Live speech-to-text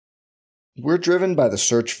We're driven by the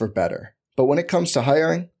search for better. But when it comes to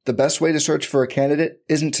hiring, the best way to search for a candidate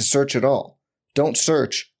isn't to search at all. Don't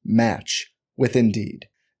search, match with Indeed.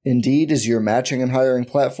 Indeed is your matching and hiring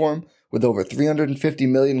platform with over 350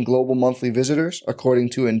 million global monthly visitors,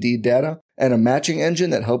 according to Indeed data, and a matching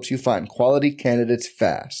engine that helps you find quality candidates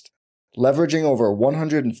fast. Leveraging over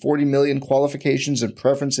 140 million qualifications and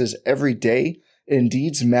preferences every day,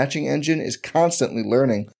 Indeed's matching engine is constantly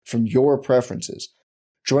learning from your preferences.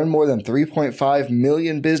 Join more than 3.5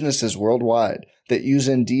 million businesses worldwide that use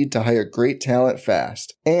Indeed to hire great talent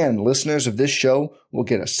fast. And listeners of this show will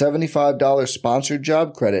get a $75 sponsored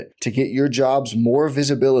job credit to get your jobs more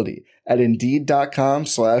visibility at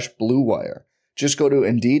Indeed.com/Blue Wire. Just go to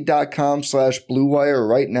Indeed.com/Blue Wire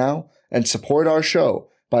right now and support our show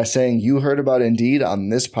by saying you heard about Indeed on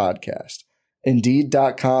this podcast.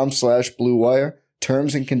 Indeed.com/Blue Wire.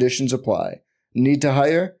 Terms and conditions apply. Need to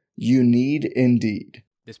hire? You need Indeed.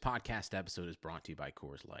 This podcast episode is brought to you by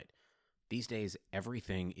Coors Light. These days,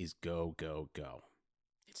 everything is go, go, go.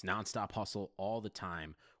 It's nonstop hustle all the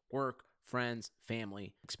time. Work, friends,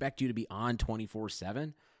 family, expect you to be on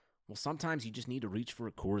 24/7. Well, sometimes you just need to reach for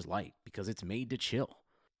a Coors Light because it's made to chill.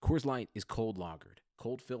 Coors Light is cold lagered,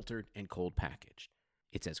 cold filtered, and cold packaged.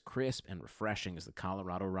 It's as crisp and refreshing as the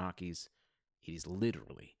Colorado Rockies. It is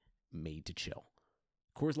literally made to chill.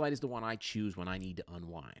 Coors Light is the one I choose when I need to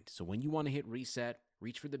unwind. So when you want to hit reset,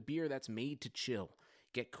 reach for the beer that's made to chill.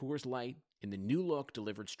 Get Coors Light in the new look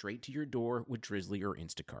delivered straight to your door with Drizzly or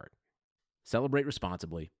Instacart. Celebrate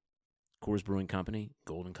responsibly. Coors Brewing Company,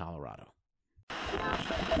 Golden, Colorado.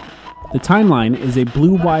 The Timeline is a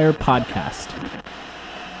Blue Wire podcast.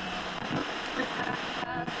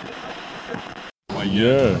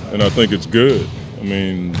 Yeah, and I think it's good. I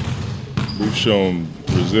mean, we've shown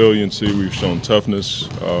resiliency, we've shown toughness.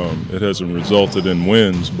 It hasn't resulted in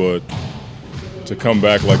wins, but to come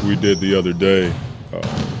back like we did the other day,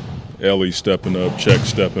 Ellie stepping up, Czech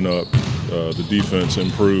stepping up, the defense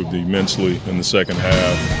improved immensely in the second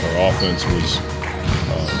half. Our offense was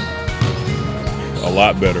a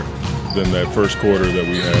lot better than that first quarter that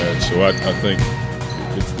we had. So I think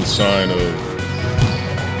it's the sign of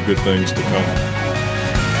good things to come.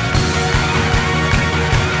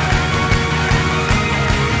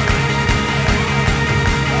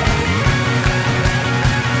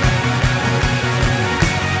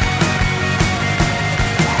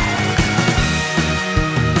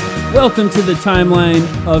 Welcome to the Timeline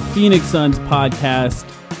of Phoenix Suns podcast.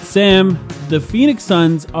 Sam, the Phoenix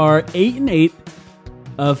Suns are 8-8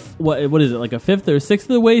 of what is it, like a fifth or sixth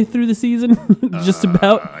of the way through the season? Just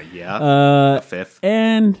about. A fifth.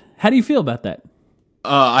 And how do you feel about that?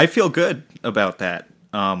 I feel good about that.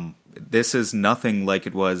 This is nothing like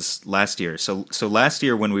it was last year. So last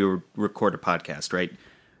year when we would record a podcast, right,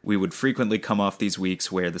 we would frequently come off these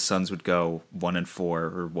weeks where the Suns would go 1-4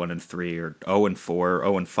 or 1-3 or 0-4 or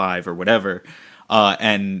 0-5 or whatever,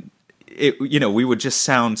 and we would just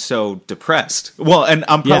sound so depressed. Well, and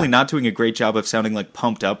I'm probably not doing a great job of sounding like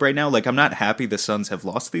pumped up right now. Like, I'm not happy the Suns have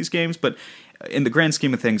lost these games, but in the grand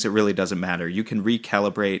scheme of things, it really doesn't matter. You can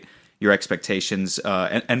recalibrate your expectations,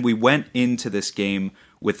 and we went into this game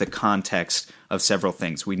with the context of several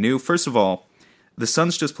things. We knew, first of all, the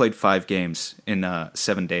Suns just played 5 games in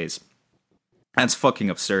 7 days. That's fucking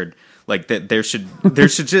absurd. Like, that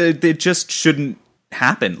it just shouldn't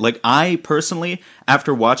happen. Like, I personally,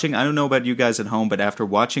 after watching, I don't know about you guys at home, but after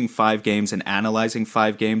watching 5 games and analyzing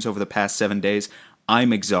 5 games over the past 7 days,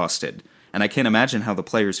 I'm exhausted. And I can't imagine how the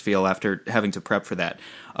players feel after having to prep for that.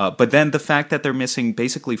 But then the fact that they're missing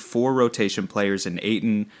basically 4 rotation players in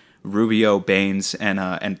Ayton, Rubio, Baines,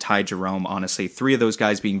 and Ty Jerome, honestly. 3 of those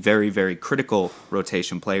guys being very, very critical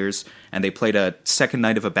rotation players. And they played a second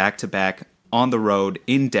night of a back-to-back on the road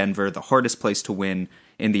in Denver, the hardest place to win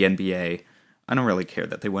in the NBA. I don't really care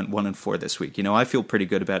that they went 1-4 this week. I feel pretty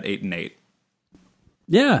good about 8-8.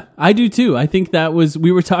 Yeah, I do too. I think that was,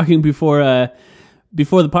 we were talking before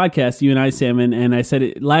the podcast, you and I, Sam, and I said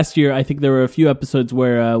it last year. I think there were a few episodes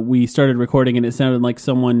where we started recording and it sounded like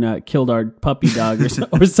someone killed our puppy dog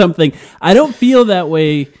or something. I don't feel that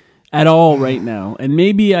way at all right now, and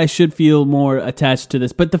maybe I should feel more attached to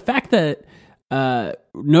this. But the fact that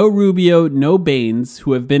no Rubio, no Baines,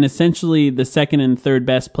 who have been essentially the second and third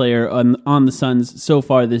best player on the Suns so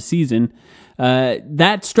far this season,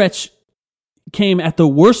 that stretch came at the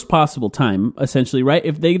worst possible time, essentially, right?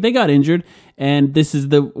 If they got injured, and this is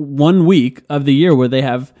the 1 week of the year where they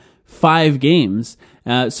have 5 games.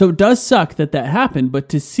 So it does suck that happened, but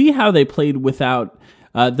to see how they played without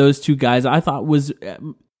those 2 guys, I thought was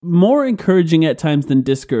more encouraging at times than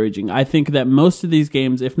discouraging. I think that most of these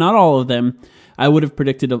games, if not all of them, I would have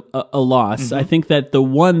predicted a loss. I think that the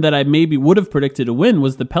one that I maybe would have predicted a win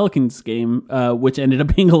was the Pelicans game, which ended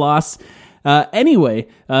up being a loss. Anyway,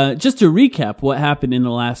 just to recap what happened in the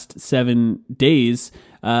last 7 days,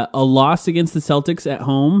 a loss against the Celtics at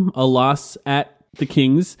home, a loss at the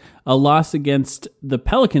Kings, a loss against the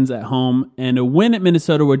Pelicans at home, and a win at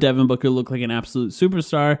Minnesota where Devin Booker looked like an absolute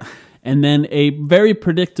superstar, and then a very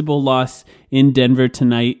predictable loss in Denver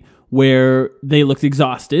tonight where they looked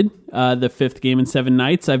exhausted, the 5th game in 7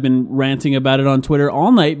 nights. I've been ranting about it on Twitter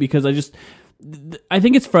all night because I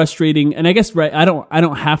think it's frustrating, and I guess I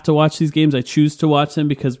don't have to watch these games. I choose to watch them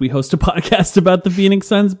because we host a podcast about the Phoenix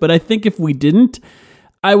Suns, but I think if we didn't,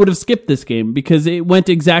 I would have skipped this game because it went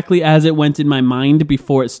exactly as it went in my mind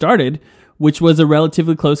before it started, which was a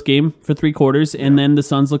relatively close game for 3 quarters, and then the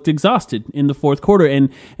Suns looked exhausted in the 4th quarter,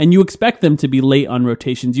 and you expect them to be late on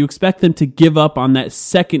rotations. You expect them to give up on that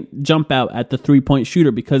second jump out at the 3-point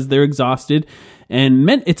shooter because they're exhausted, and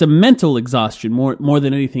it's a mental exhaustion more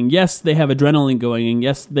than anything. Yes, they have adrenaline going, and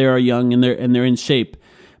yes, they are young and they're in shape,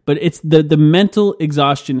 but it's the mental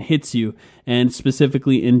exhaustion hits you, and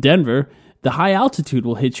specifically in Denver, the high altitude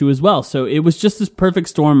will hit you as well. So it was just this perfect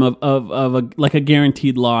storm of a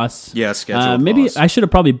guaranteed loss. Yeah, scheduled maybe loss. I should have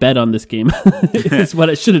probably bet on this game. Is what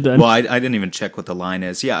I should have done. Well, I didn't even check what the line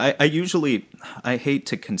is. Yeah, I hate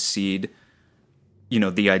to concede,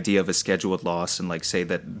 the idea of a scheduled loss and say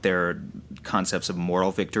that there are concepts of moral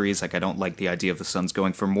victories. I don't like the idea of the Suns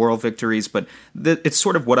going for moral victories, but it's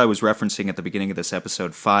sort of what I was referencing at the beginning of this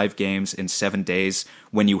episode. 5 games in 7 days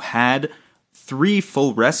when you had 3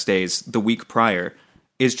 full rest days the week prior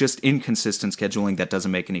is just inconsistent scheduling that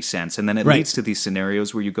doesn't make any sense. And then it leads to these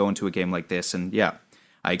scenarios where you go into a game like this, and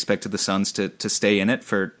I expected the Suns to stay in it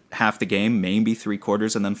for half the game, maybe 3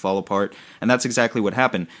 quarters, and then fall apart. And that's exactly what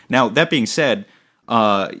happened. Now, that being said,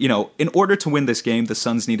 in order to win this game, the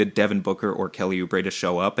Suns needed Devin Booker or Kelly Oubre to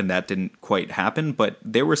show up, and that didn't quite happen. But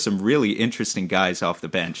there were some really interesting guys off the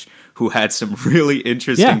bench who had some really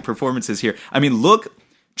interesting performances here. I mean,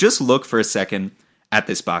 just look for a second at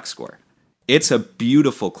this box score. It's a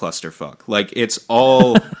beautiful clusterfuck. It's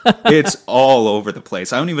all over the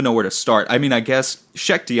place. I don't even know where to start. I mean, I guess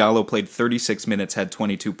Cheick Diallo played 36 minutes, had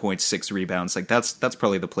 22 points, 6 rebounds. That's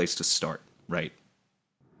probably the place to start, right?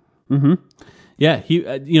 Mm-hmm. Yeah,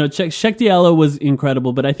 Cheick Diallo was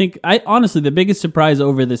incredible, but I think honestly the biggest surprise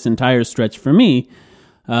over this entire stretch for me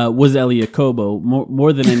was Elie Okobo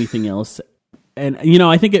more than anything else. And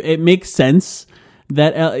I think it makes sense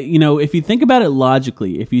that, if you think about it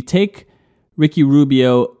logically, if you take Ricky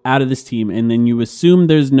Rubio out of this team and then you assume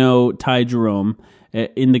there's no Ty Jerome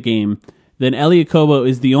in the game, then Elie Okobo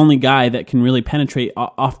is the only guy that can really penetrate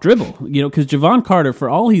off dribble. Because Javon Carter, for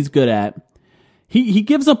all he's good at, he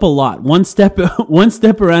gives up a lot. One step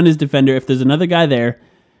around his defender. If there's another guy there,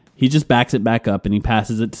 he just backs it back up and he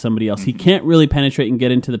passes it to somebody else. He can't really penetrate and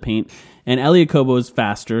get into the paint. And Elie Okobo is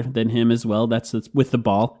faster than him as well. That's with the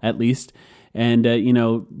ball, at least. And,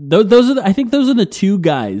 those are I think those are the 2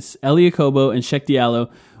 guys, Elie Okobo and Cheick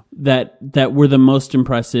Diallo, that were the most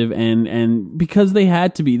impressive. And because they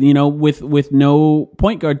had to be, with no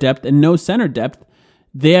point guard depth and no center depth,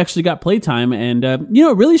 they actually got playtime. And,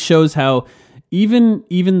 it really shows how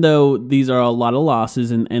even though these are a lot of losses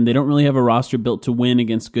and they don't really have a roster built to win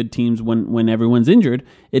against good teams when everyone's injured,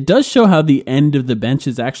 it does show how the end of the bench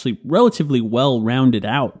is actually relatively well rounded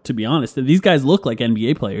out, to be honest. These guys look like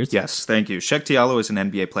NBA players. Yes, thank you. Cheick Diallo is an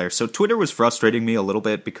NBA player. So Twitter was frustrating me a little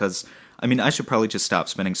bit because, I should probably just stop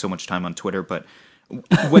spending so much time on Twitter, but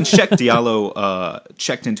when Cheick Diallo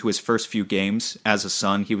checked into his first few games as a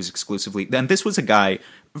Sun, he was exclusively... And this was a guy,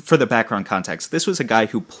 for the background context, this was a guy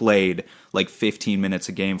who played 15 minutes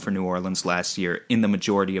a game for New Orleans last year in the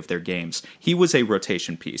majority of their games. He was a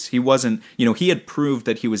rotation piece. He wasn't... he had proved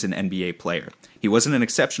that he was an NBA player. He wasn't an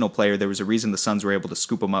exceptional player. There was a reason the Suns were able to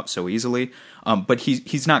scoop him up so easily. But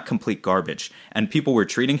he's not complete garbage. And people were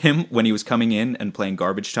treating him when he was coming in and playing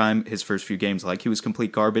garbage time his first few games like he was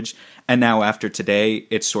complete garbage. And now after today,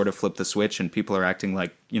 it's sort of flipped the switch and people are acting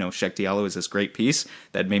like, Cheick Diallo is this great piece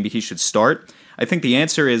that maybe he should start. I think the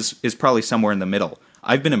answer is probably somewhere in the middle.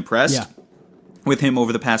 I've been impressed with him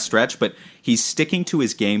over the past stretch, but he's sticking to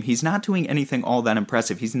his game. He's not doing anything all that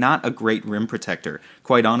impressive. He's not a great rim protector.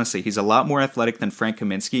 Quite honestly, he's a lot more athletic than Frank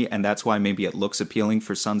Kaminsky, and that's why maybe it looks appealing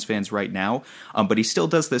for Suns fans right now. But he still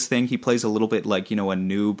does this thing. He plays a little bit like, a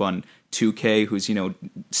noob on 2K who's,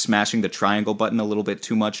 smashing the triangle button a little bit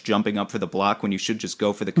too much, jumping up for the block when you should just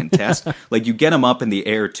go for the contest. You get him up in the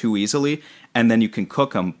air too easily, and then you can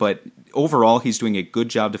cook him. But overall, he's doing a good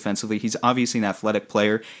job defensively. He's obviously an athletic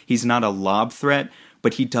player. He's not a lob threat,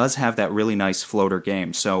 but he does have that really nice floater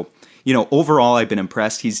game. So overall, I've been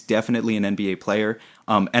impressed. He's definitely an NBA player.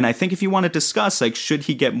 And I think if you want to discuss, like, should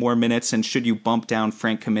he get more minutes and should you bump down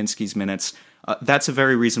Frank Kaminsky's minutes, that's a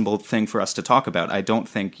very reasonable thing for us to talk about. I don't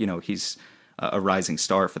think, he's a rising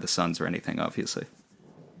star for the Suns or anything, obviously.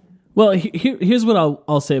 Well, here's what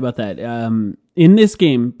I'll say about that. In this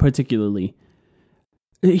game particularly,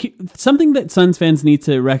 something that Suns fans need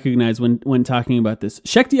to recognize when talking about this,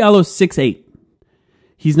 Cheick Diallo's 6'8".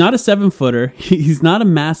 He's not a 7-footer. He's not a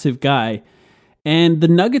massive guy. And the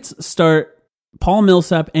Nuggets start Paul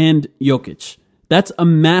Millsap and Jokic. That's a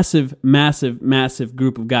massive, massive, massive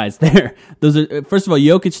group of guys there. Those are, first of all,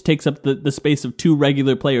 Jokic takes up the space of 2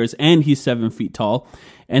 regular players, and he's 7 feet tall.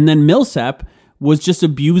 And then Millsap was just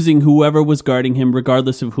abusing whoever was guarding him,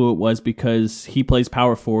 regardless of who it was, because he plays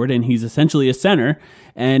power forward and he's essentially a center,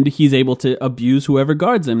 and he's able to abuse whoever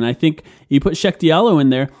guards him. And I think you put Cheick Diallo in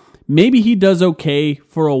there, maybe he does okay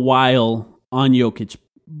for a while on Jokic,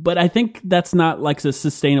 but I think that's not like a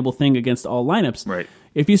sustainable thing against all lineups. Right.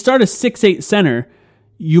 If you start a 6'8" center,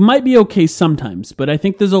 you might be okay sometimes, but I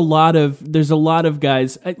think there's a lot of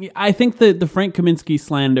guys. I think the Frank Kaminsky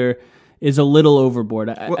slander is a little overboard.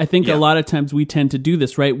 I think a lot of times we tend to do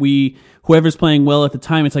this, right? Whoever's playing well at the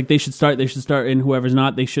time, it's like they should start, and whoever's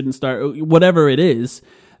not, they shouldn't start, whatever it is.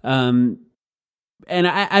 And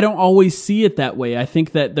I don't always see it that way. I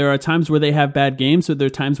think that there are times where they have bad games, so there are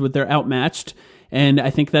times where they're outmatched. And I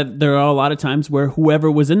think that there are a lot of times where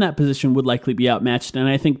whoever was in that position would likely be outmatched. And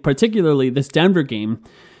I think particularly this Denver game,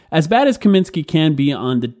 as bad as Kaminsky can be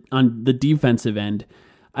on the defensive end,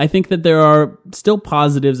 I think that there are still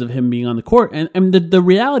positives of him being on the court. And the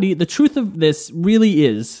reality, the truth of this really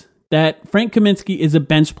is that Frank Kaminsky is a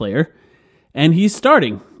bench player and he's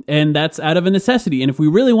starting. And that's out of a necessity. And if we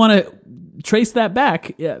really want to trace that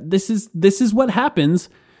back, this is what happens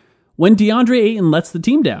when DeAndre Ayton lets the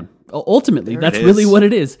team down. Ultimately, that's really what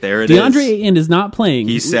it is. There it DeAndre Ayton is not playing.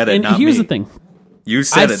 He said it, and not here's me. the thing. You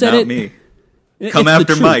said it, not me. Come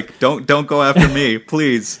after Mike. Don't go after me,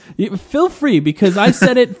 please. Feel free, because I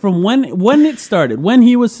said it from when it started, when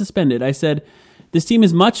he was suspended. I said this team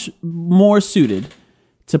is much more suited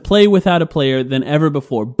to play without a player than ever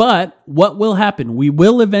before. But what will happen? We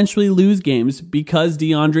will eventually lose games because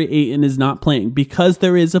DeAndre Ayton is not playing, because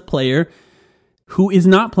there is a player who is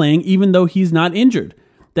not playing even though he's not injured.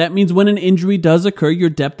 That means when an injury does occur, your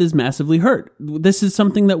depth is massively hurt. This is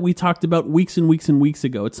something that we talked about weeks and weeks and weeks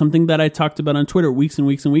ago. It's something that I talked about on Twitter weeks and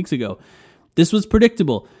weeks and weeks ago. This was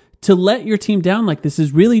predictable. To let your team down like this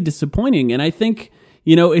is really disappointing. And I think,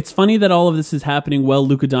 it's funny that all of this is happening while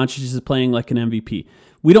Luka Doncic is playing like an MVP.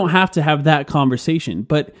 We don't have to have that conversation,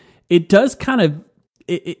 but it does kind of,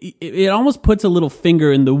 it almost puts a little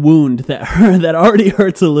finger in the wound that already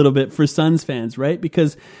hurts a little bit for Suns fans, right?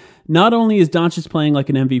 Because not only is Doncic playing like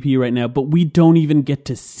an MVP right now, but we don't even get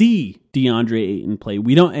to see DeAndre Ayton play.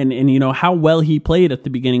 We don't, and how well he played at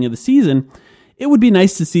the beginning of the season. It would be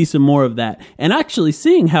nice to see some more of that. And actually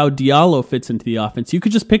seeing how Diallo fits into the offense, you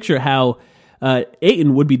could just picture how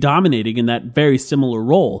Ayton would be dominating in that very similar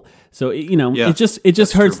role. So, it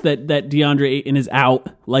just hurts that DeAndre Ayton is out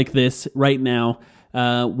like this right now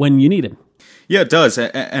when you need him. Yeah, it does.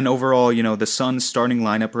 And overall, the Suns starting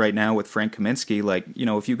lineup right now with Frank Kaminsky,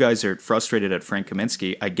 if you guys are frustrated at Frank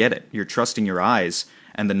Kaminsky, I get it. You're trusting your eyes,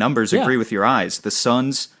 and the numbers agree with your eyes. The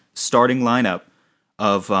Suns starting lineup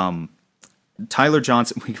of Tyler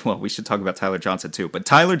Johnson, we should talk about Tyler Johnson too, but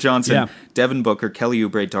Tyler Johnson, Devin Booker, Kelly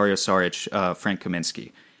Oubre, Dario Saric, Frank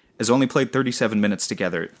Kaminsky has only played 37 minutes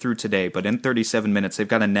together through today, but in 37 minutes, they've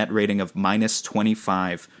got a net rating of minus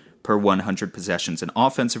 25 per 100 possessions, an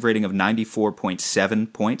offensive rating of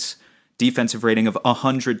 94.7 points, defensive rating of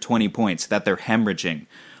 120 points that they're hemorrhaging.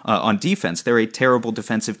 On defense, they're a terrible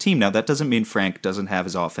defensive team. Now, that doesn't mean Frank doesn't have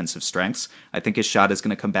his offensive strengths. I think his shot is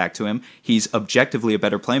going to come back to him. He's objectively a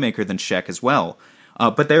better playmaker than Cheick as well.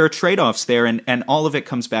 But there are trade-offs there, and all of it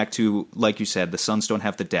comes back to, like you said, the Suns don't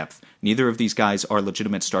have the depth. Neither of these guys are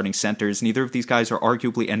legitimate starting centers. Neither of these guys are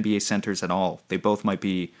arguably NBA centers at all. They both might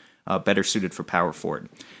be better suited for power forward.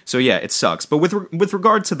 So yeah, it sucks. But with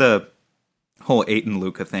regard to the whole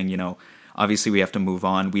Ayton-Luka thing, obviously we have to move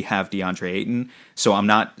on. We have DeAndre Ayton, so I'm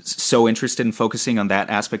not so interested in focusing on that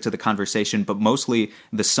aspect of the conversation, but mostly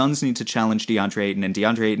the Suns need to challenge DeAndre Ayton, and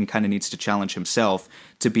DeAndre Ayton kind of needs to challenge himself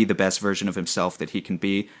to be the best version of himself that he can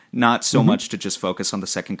be. Not so much to just focus on the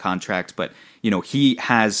second contract, but he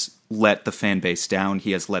has let the fan base down,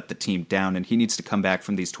 he has let the team down, and he needs to come back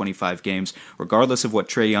from these 25 games, regardless of what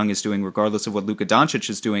Trae Young is doing, regardless of what Luka Doncic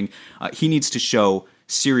is doing. He needs to show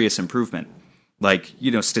serious improvement. Like,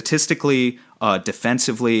 statistically,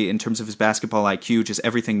 defensively, in terms of his basketball IQ, just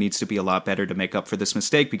everything needs to be a lot better to make up for this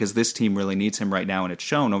mistake, because this team really needs him right now, and it's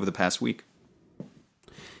shown over the past week.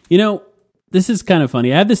 This is kind of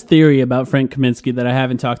funny. I have this theory about Frank Kaminsky that I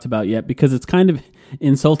haven't talked about yet because it's kind of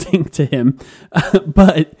insulting to him.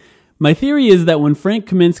 But my theory is that when Frank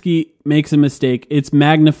Kaminsky makes a mistake, it's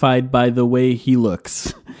magnified by the way he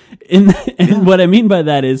looks. And what I mean by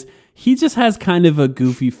that is he just has kind of a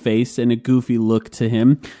goofy face and a goofy look to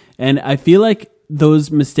him. And I feel like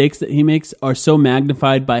those mistakes that he makes are so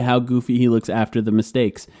magnified by how goofy he looks after the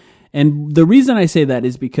mistakes. And the reason I say that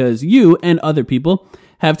is because you and other people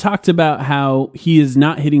have talked about how he is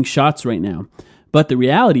not hitting shots right now. But the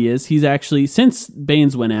reality is he's actually, since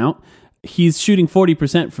Baynes went out, he's shooting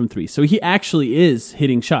 40% from three. So he actually is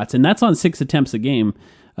hitting shots. And that's on 6 attempts a game.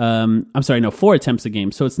 4 attempts a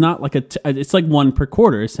game. So it's not like it's like 1 per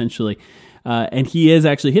quarter, essentially. And he is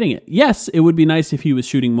actually hitting it. Yes, it would be nice if he was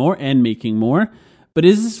shooting more and making more. But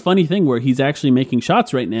it's this funny thing where he's actually making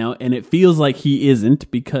shots right now, and it feels like he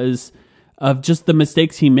isn't because of just the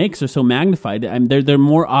mistakes he makes are so magnified. They're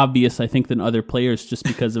more obvious, I think, than other players just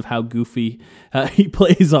because of how goofy he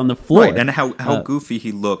plays on the floor. Right, and how goofy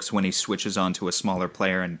he looks when he switches on to a smaller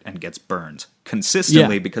player and gets burned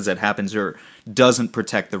consistently because it happens, or doesn't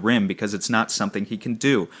protect the rim because it's not something he can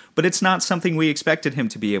do. But it's not something we expected him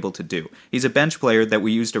to be able to do. He's a bench player that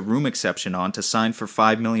we used a room exception on to sign for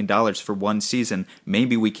 $5 million for 1 season.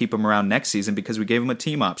 Maybe we keep him around next season because we gave him a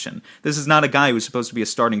team option. This is not a guy who's supposed to be a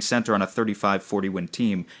starting center on a 35-40 win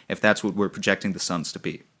team, if that's what we're projecting the Suns to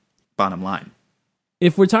be. Bottom line.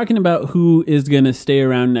 If we're talking about who is going to stay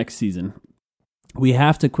around next season, we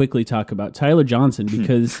have to quickly talk about Tyler Johnson,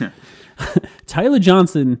 because Tyler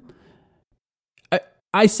Johnson,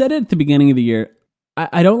 I said it at the beginning of the year,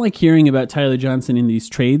 I don't like hearing about Tyler Johnson in these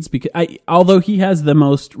trades, because although he has the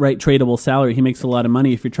most tradable salary, he makes a lot of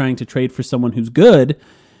money. If you're trying to trade for someone who's good,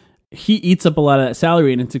 he eats up a lot of that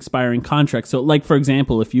salary and it's expiring contract. So, like, for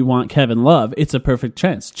example, if you want Kevin Love, it's a perfect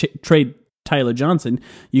chance. Trade Tyler Johnson,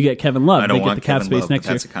 you get Kevin Love. I don't they want get the cap Kevin space Love, next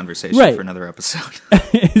year. That's a conversation for another episode.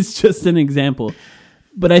 It's just an example.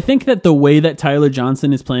 But I think that the way that Tyler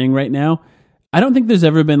Johnson is playing right now, I don't think there's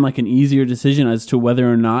ever been like an easier decision as to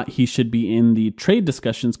whether or not he should be in the trade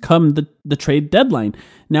discussions come the trade deadline.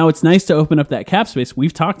 Now, it's nice to open up that cap space.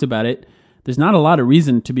 We've talked about it. There's not a lot of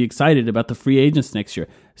reason to be excited about the free agents next year.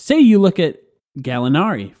 Say you look at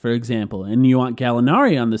Gallinari, for example, and you want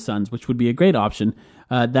Gallinari on the Suns, which would be a great option.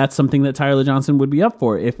 That's something that Tyler Johnson would be up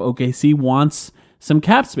for if OKC wants some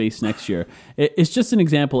cap space next year. It's just an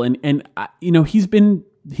example, and he's been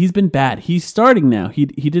bad. He's starting now. He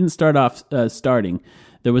didn't start off starting.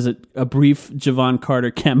 There was a brief Javon Carter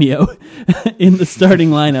cameo in the starting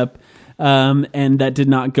lineup, and that did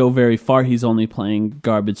not go very far. He's only playing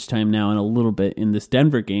garbage time now and a little bit in this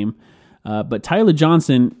Denver game. But Tyler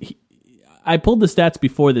Johnson, I pulled the stats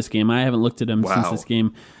before this game. I haven't looked at him since this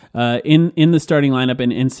game. In the starting lineup,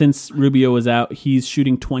 and since Rubio was out, he's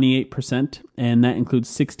shooting 28%, and that includes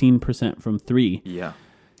 16% from three. Yeah.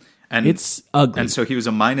 And it's ugly. And so he was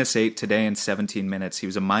a -8 today in 17 minutes. He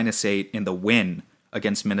was a -8 in the win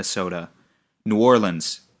against Minnesota. New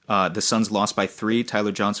Orleans, the Suns lost by 3.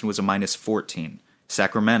 Tyler Johnson was a -14.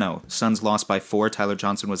 Sacramento, Suns lost by 4. Tyler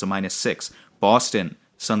Johnson was a -6. Boston,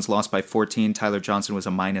 Suns lost by 14. Tyler Johnson was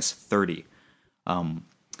a -30.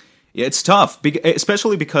 It's tough,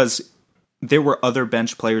 especially because there were other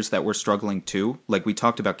bench players that were struggling too. Like we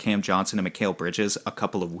talked about Cam Johnson and Mikal Bridges a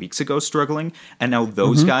couple of weeks ago struggling. And now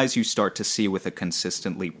those guys you start to see with a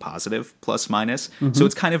consistently positive plus-minus. So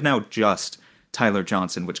it's kind of now just Tyler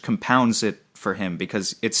Johnson, which compounds it for him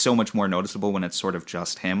because it's so much more noticeable when it's sort of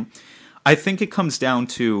just him. I think it comes down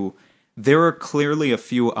to there are clearly a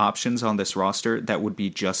few options on this roster that would be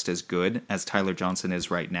just as good as Tyler Johnson is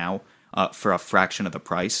right now for a fraction of the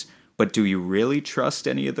price. But do you really trust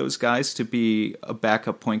any of those guys to be a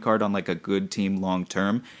backup point guard on like a good team long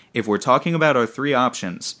term? If we're talking about our 3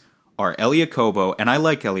 options, are Elie Okobo, and I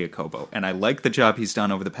like Elie Okobo, and I like the job he's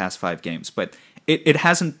done over the past 5 games, but it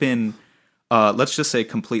hasn't been, let's just say,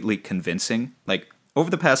 completely convincing. Like, over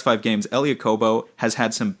the past 5 games, Elie Okobo has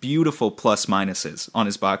had some beautiful plus-minuses on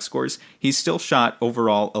his box scores. He's still shot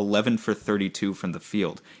overall 11 for 32 from the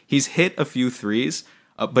field. He's hit a few threes,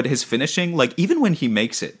 but his finishing, like even when he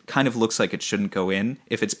makes it, kind of looks like it shouldn't go in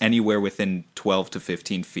if it's anywhere within 12 to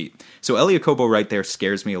 15 feet. So Elie Okobo right there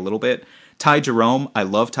scares me a little bit. Ty Jerome, I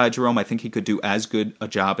love Ty Jerome. I think he could do as good a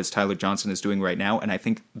job as Tyler Johnson is doing right now, and I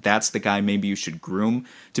think that's the guy maybe you should groom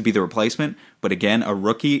to be the replacement. But again, a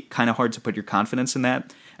rookie, kind of hard to put your confidence in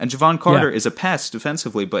that. And Javon Carter is a pest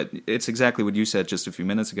defensively, but it's exactly what you said just a few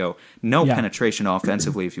minutes ago. No penetration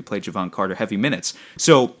offensively if you play Javon Carter heavy minutes.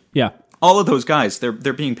 So all of those guys, they're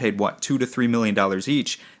being paid, what, $2 to $3 million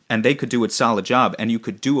each, and they could do a solid job, and you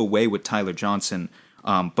could do away with Tyler Johnson.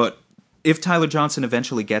 But if Tyler Johnson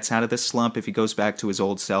eventually gets out of this slump, if he goes back to his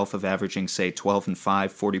old self of averaging, say, 12 and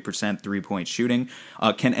 5, 40% three-point shooting,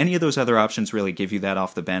 can any of those other options really give you that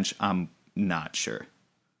off the bench? I'm not sure.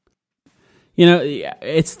 You know,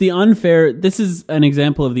 it's the unfair. This is an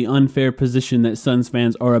example of the unfair position that Suns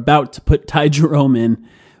fans are about to put Ty Jerome in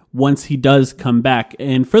once he does come back.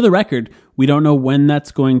 And for the record, we don't know when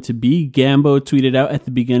that's going to be. Gambo tweeted out at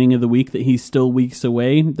the beginning of the week that he's still weeks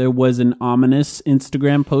away. There was an ominous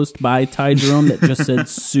Instagram post by Ty Jerome that just said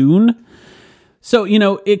soon. So, you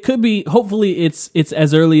know, it could be, hopefully it's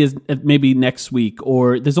as early as maybe next week,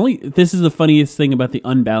 or this is the funniest thing about the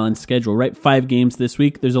unbalanced schedule, right? 5 games this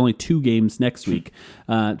week, there's only 2 games next week.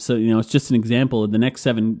 So, you know, it's just an example of the next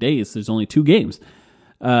 7 days, there's only 2 games.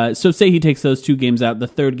 So say he takes those 2 games out, the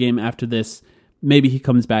third game after this, maybe he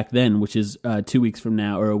comes back then, which is 2 weeks from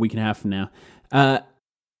now or a week and a half from now.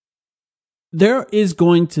 There is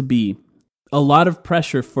going to be a lot of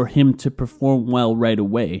pressure for him to perform well right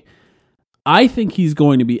away. I think he's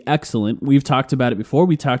going to be excellent. We've talked about it before.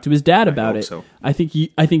 We talked to his dad about it. So. I think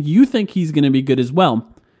you think he's going to be good as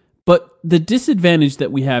well. But the disadvantage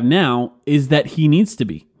that we have now is that he needs to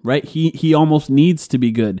be, right? He almost needs to be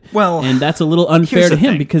good. Well, and that's a little unfair to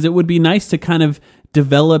him because it would be nice to kind of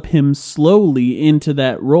develop him slowly into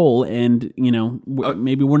that role, and you know,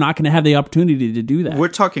 maybe we're not going to have the opportunity to do that. We're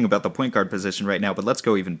talking about the point guard position right now, but let's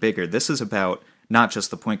go even bigger. This is about not just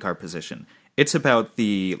the point guard position. It's about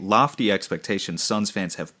the lofty expectations Suns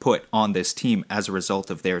fans have put on this team as a result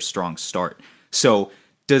of their strong start. So,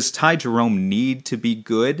 does Ty Jerome need to be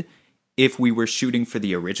good if we were shooting for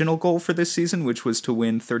the original goal for this season, which was to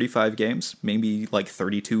win 35 games, maybe like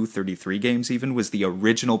 32, 33 games even, was the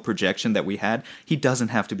original projection that we had? He doesn't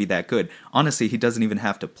have to be that good. Honestly, he doesn't even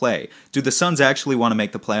have to play. Do the Suns actually want to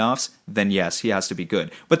make the playoffs? Then yes, he has to be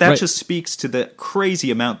good. But that just speaks to the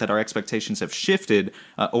crazy amount that our expectations have shifted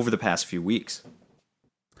over the past few weeks.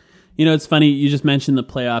 You know, it's funny, you just mentioned the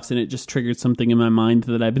playoffs, and it just triggered something in my mind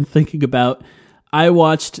that I've been thinking about. I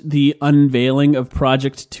watched the unveiling of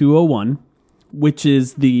Project 201, which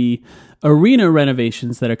is the arena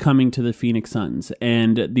renovations that are coming to the Phoenix Suns.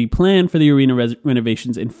 And the plan for the arena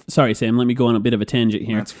renovations... Sorry, Sam, let me go on a bit of a tangent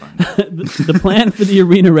here. That's fine. The plan for the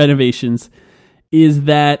arena renovations is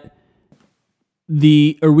that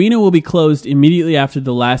the arena will be closed immediately after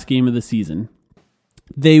the last game of the season.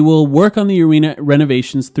 They will work on the arena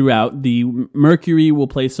renovations throughout. The Mercury will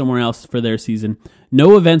play somewhere else for their season.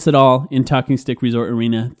 No events at all in Talking Stick Resort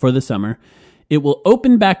Arena for the summer. It will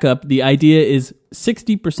open back up. The idea is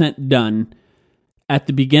 60% done at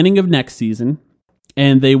the beginning of next season,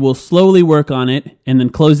 and they will slowly work on it and then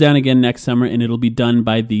close down again next summer, and it'll be done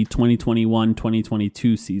by the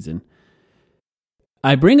 2021-2022 season.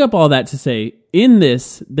 I bring up all that to say, in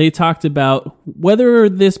this, they talked about whether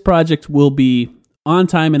this project will be on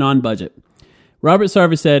time and on budget. Robert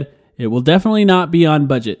Sarver said, it will definitely not be on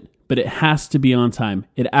budget, but it has to be on time.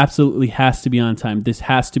 It absolutely has to be on time. This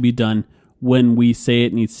has to be done when we say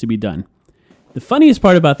it needs to be done. The funniest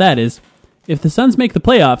part about that is, if the Suns make the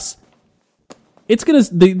playoffs,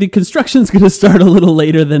 the construction's gonna start a little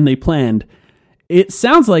later than they planned. It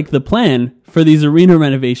sounds like the plan for these arena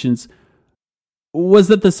renovations was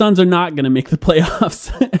that the Suns are not going to make the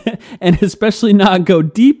playoffs, and especially not go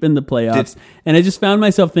deep in the playoffs. And I just found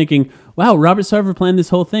myself thinking, wow, Robert Sarver planned this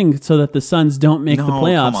whole thing so that the Suns don't make the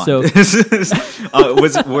playoffs.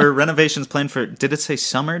 So, were renovations planned for, did it say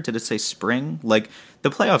summer? Did it say spring? Like, the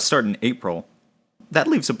playoffs start in April. That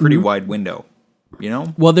leaves a pretty wide window, you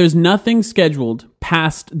know? Well, there's nothing scheduled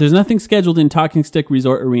in Talking Stick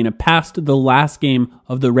Resort Arena past the last game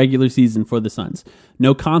of the regular season for the Suns.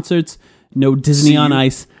 No concerts, no Disney on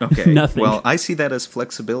Ice, nothing. Well, I see that as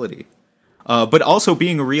flexibility. But also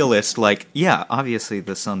being a realist, like, yeah, obviously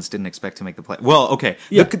the Suns didn't expect to make the play. Well, okay,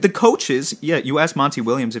 yeah. The coaches, yeah, you asked Monty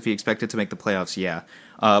Williams if he expected to make the playoffs, yeah.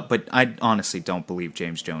 But I honestly don't believe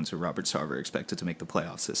James Jones or Robert Sarver expected to make the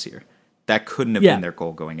playoffs this year. That couldn't have been their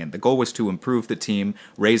goal going in. The goal was to improve the team,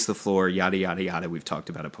 raise the floor, yada, yada, yada. We've talked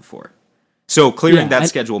about it before. So clearing that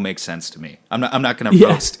schedule makes sense to me. I'm not going to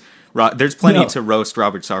roast. There's plenty to roast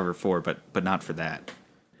Robert Sarver for, but not for that.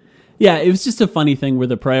 Yeah, it was just a funny thing where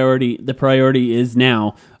the priority is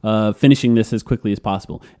now finishing this as quickly as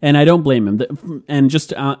possible, and I don't blame him. And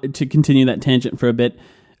just to continue that tangent for a bit,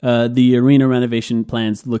 the arena renovation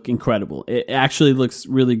plans look incredible. It actually looks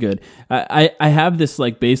really good. I have this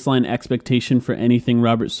like baseline expectation for anything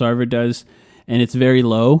Robert Sarver does, and it's very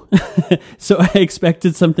low. So I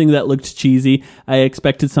expected something that looked cheesy. I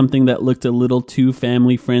expected something that looked a little too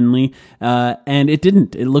family friendly, and it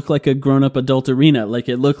didn't. It looked like a grown-up adult arena. Like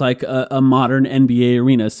it looked like a modern NBA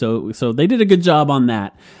arena. So they did a good job on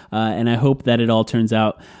that, and I hope that it all turns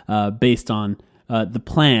out based on the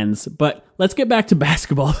plans. But let's get back to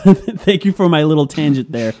basketball. Thank you for my little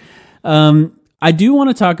tangent there. I do want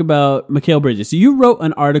to talk about Mikal Bridges. So you wrote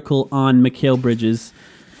an article on Mikal Bridges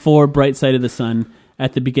for Bright Side of the Sun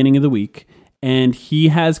at the beginning of the week, and he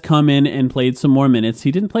has come in and played some more minutes. He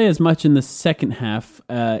didn't play as much in the second half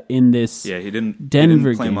in this he didn't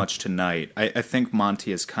play game. much tonight. I think Monty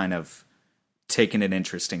has kind of taken an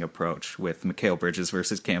interesting approach with Mikal Bridges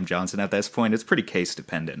versus Cam Johnson at this point. It's pretty case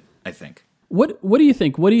dependent, I think. What do you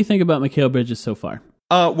think? What do you think about Mikal Bridges so far?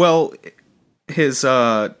 Well,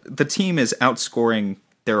 the team is outscoring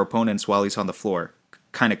their opponents while he's on the floor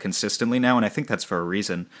kind of consistently now, and I think that's for a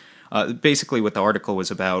reason. Basically, what the article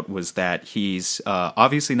was about was that he's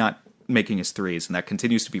obviously not making his threes, and that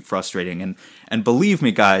continues to be frustrating. And believe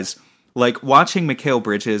me, guys, like watching Mikal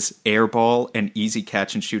Bridges airball an easy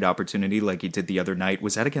catch and shoot opportunity like he did the other night.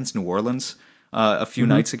 Was that against New Orleans a few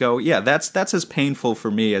nights ago? Yeah, that's as painful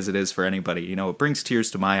for me as it is for anybody. You know, it brings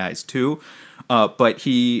tears to my eyes too. But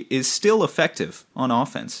he is still effective on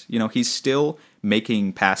offense. You know, he's still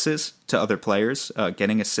making passes to other players,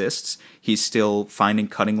 getting assists. He's still finding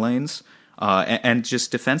cutting lanes. And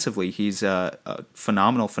just defensively, he's a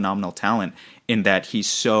phenomenal talent in that he's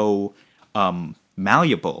so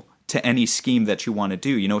malleable to any scheme that you want to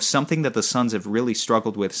do. You know, something that the Suns have really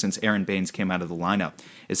struggled with since Aaron Baines came out of the lineup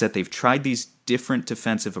is that they've tried these different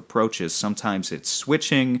defensive approaches. Sometimes it's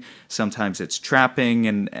switching, sometimes it's trapping,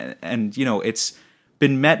 and you know, it's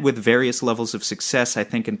been met with various levels of success, I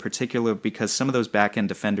think in particular because some of those back-end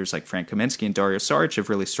defenders like Frank Kaminsky and Dario Saric have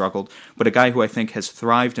really struggled, but a guy who I think has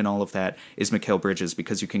thrived in all of that is Mikal Bridges,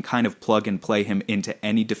 because you can kind of plug and play him into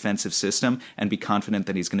any defensive system and be confident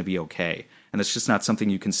that he's going to be okay. And it's just not something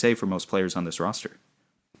you can say for most players on this roster.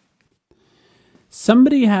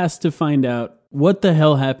 Somebody has to find out what the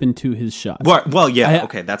hell happened to his shot. Well, yeah,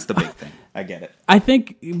 okay, that's the big thing. I get it. I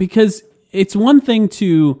think because it's one thing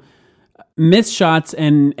to miss shots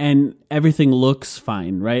and everything looks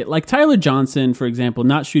fine, right? Like Tyler Johnson, for example,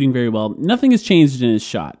 not shooting very well. Nothing has changed in his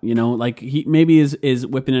shot, you know? Like he maybe is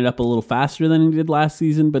whipping it up a little faster than he did last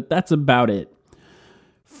season, but that's about it.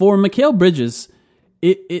 For Mikal Bridges,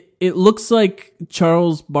 it looks like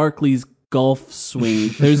Charles Barkley's golf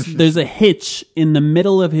swing. There's a hitch in the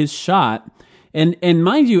middle of his shot. And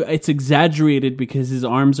mind you, it's exaggerated because his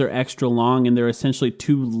arms are extra long and they're essentially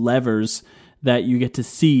two levers that you get to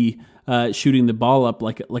see shooting the ball up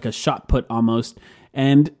like a shot put almost.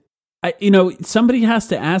 And somebody has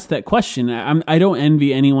to ask that question. I don't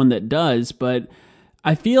envy anyone that does, but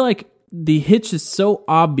I feel like the hitch is so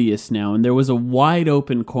obvious now, and there was a wide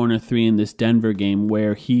open corner three in this Denver game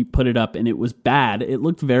where he put it up and it was bad. It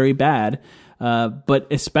looked very bad, but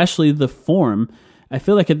especially the form. I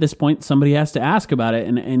feel like at this point somebody has to ask about it,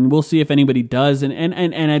 and we'll see if anybody does. And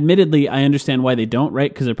admittedly, I understand why they don't,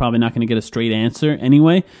 right? Because they're probably not going to get a straight answer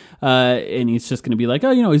anyway. And he's just going to be like,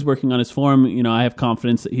 oh, he's working on his form. I have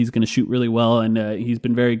confidence that he's going to shoot really well, and he's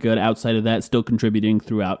been very good outside of that, still contributing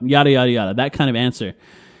throughout. Yada yada yada. That kind of answer.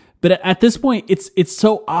 But at this point, it's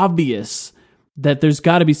so obvious that there's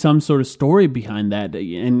got to be some sort of story behind that,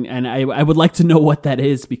 and I would like to know what that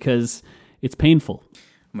is because it's painful.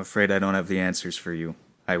 I'm afraid I don't have the answers for you.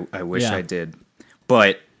 I wish I did.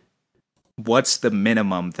 But what's the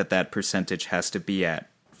minimum that percentage has to be at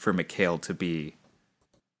for Mikal to be,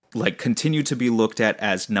 like, continue to be looked at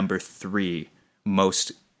as number 3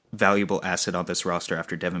 most valuable asset on this roster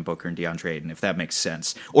after Devin Booker and DeAndre Ayton, if that makes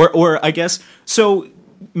sense? Or I guess, so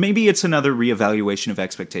maybe it's another reevaluation of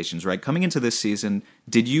expectations, right? Coming into this season,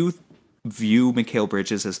 did you view Mikal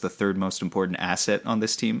Bridges as the 3rd most important asset on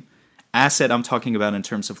this team? Asset I'm talking about in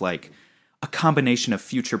terms of like a combination of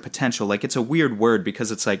future potential. Like, it's a weird word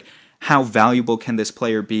because it's like, how valuable can this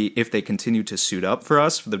player be if they continue to suit up for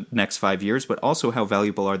us for the next 5 years, but also how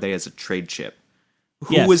valuable are they as a trade chip?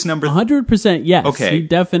 Who was number 100%? Yes. Okay. He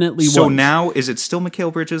definitely was. So now, is it still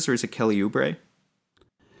Mikal Bridges or is it Kelly Oubre?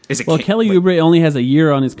 Kelly Oubre only has a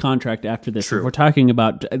year on his contract after this. True. If we're talking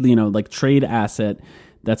about, like trade asset,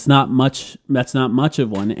 that's not much of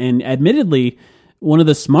one. And admittedly, one of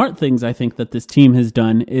the smart things I think that this team has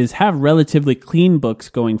done is have relatively clean books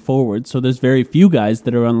going forward. So there's very few guys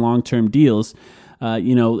that are on long-term deals.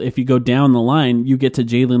 If you go down the line, you get to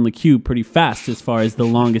Jalen LeCue pretty fast as far as the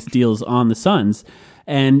longest deals on the Suns.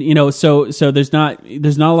 And so there's not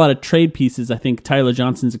a lot of trade pieces. I think Tyler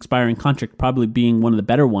Johnson's expiring contract probably being one of the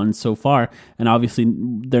better ones so far. And obviously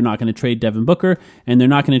they're not going to trade Devin Booker, and they're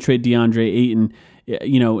not going to trade DeAndre Ayton,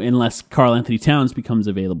 unless Karl Anthony Towns becomes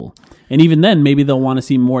available. And even then, maybe they'll want to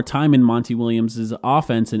see more time in Monty Williams'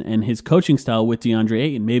 offense and his coaching style with DeAndre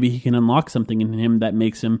Ayton. Maybe he can unlock something in him that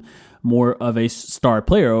makes him more of a star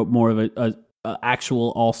player, more of a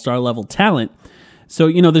actual all-star level talent. So,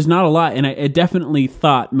 there's not a lot, and I definitely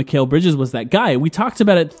thought Mikal Bridges was that guy. We talked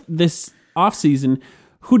about it this offseason.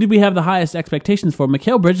 Who did we have the highest expectations for?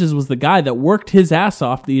 Mikal Bridges was the guy that worked his ass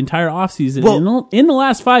off the entire offseason. Well, in the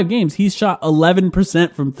last 5 games, he's shot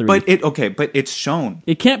 11% from 3. But it's shown.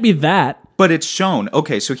 It can't be that. But it's shown.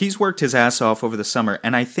 Okay, so he's worked his ass off over the summer,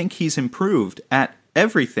 and I think he's improved at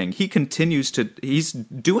everything. He's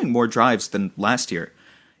doing more drives than last year.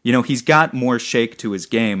 He's got more shake to his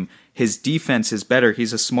game. His defense is better.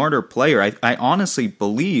 He's a smarter player. I honestly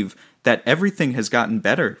believe that everything has gotten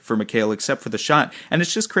better for Mikal except for the shot. And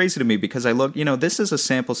it's just crazy to me because I look, this is a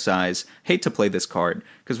sample size. Hate to play this card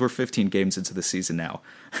because we're 15 games into the season now.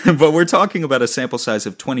 But we're talking about a sample size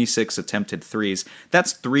of 26 attempted threes.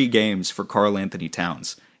 That's 3 games for Karl Anthony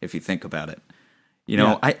Towns, if you think about it.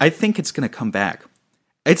 I think it's going to come back.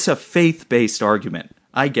 It's a faith-based argument.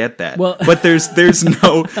 I get that. Well, but there's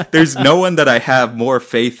no one that I have more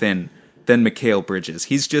faith in than Mikal Bridges.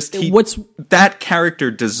 He's just that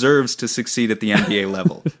character deserves to succeed at the NBA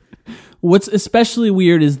level. What's especially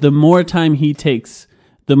weird is the more time he takes,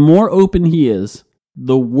 the more open he is,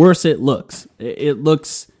 the worse it looks. It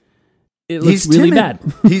looks really timid. bad.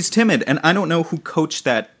 He's timid, and I don't know who coached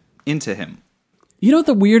that into him. You know what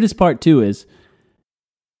the weirdest part too is?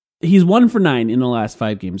 He's 1 for 9 in the last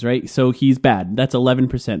 5 games, right? So he's bad. That's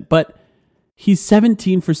 11%. But he's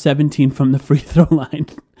 17 for 17 from the free throw line.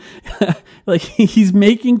 Like, he's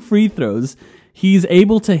making free throws. He's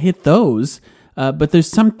able to hit those. But there's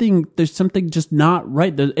something just not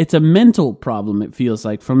right. It's a mental problem, it feels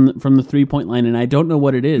like, from the 3-point line, and I don't know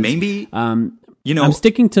what it is. Maybe I'm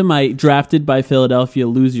sticking to my drafted by Philadelphia,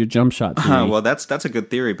 lose your jump shot theory. Well, that's a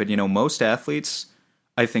good theory, but most athletes,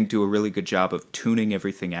 I think, do a really good job of tuning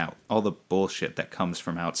everything out, all the bullshit that comes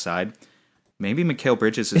from outside. Maybe Mikal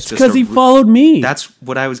Bridges is it's just because he followed me. That's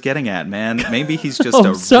what I was getting at, man. Maybe he's just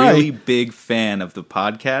really big fan of the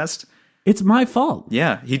podcast. It's my fault.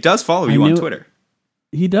 Yeah, he does follow you on Twitter.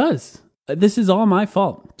 He does. This is all my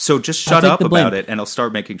fault. So just shut up about it, and I'll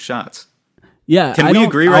start making shots. Yeah, Can we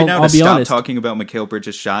agree right now to stop talking about Mikal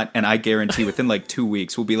Bridges' shot? And I guarantee within like 2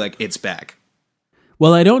 weeks, we'll be like, it's back.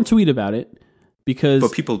 Well, I don't tweet about it because...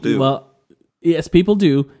 But people do. Well, yes, people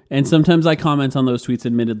do. And sometimes I comment on those tweets,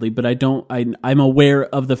 admittedly, but I don't... I'm aware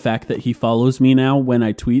of the fact that he follows me now when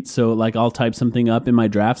I tweet. So like I'll type something up in my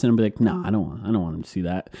drafts and I'll be like, no, I don't want him to see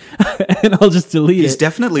that. And I'll just delete it. He's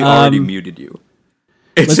definitely already muted you.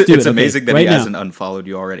 It's amazing that he hasn't unfollowed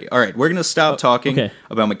you already. All right, we're going to stop talking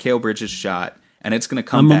about Mikal Bridges' shot, and it's going to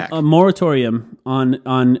come back. A moratorium on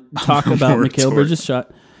talk about Mikal Bridges'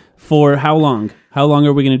 shot for how long? How long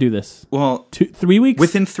are we going to do this? Well, 3 weeks?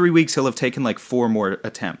 Within 3 weeks, he'll have taken like 4 more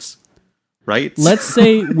attempts, right? Let's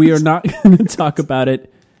say we are not going to talk about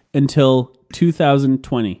it until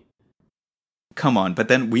 2020. Come on, but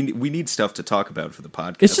then we need stuff to talk about for the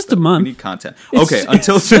podcast. It's just a month. We need content. Okay,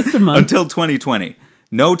 until 2020.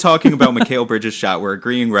 No talking about Mikal Bridges' shot. We're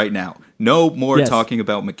agreeing right now. No more talking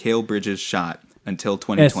about Mikal Bridges' shot until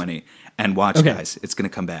 2020. Yes. And watch, guys, it's going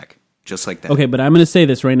to come back just like that. Okay, but I'm going to say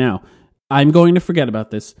this right now. I'm going to forget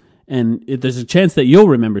about this, and there's a chance that you'll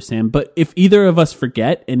remember, Sam. But if either of us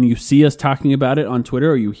forget and you see us talking about it on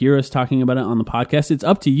Twitter or you hear us talking about it on the podcast, it's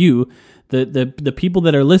up to you, the people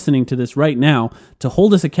that are listening to this right now, to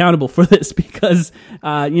hold us accountable for this because,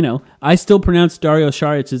 I still pronounce Dario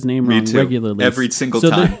Saric's name wrong regularly. Every single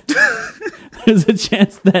time. There's a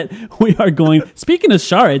chance that we are going... Speaking of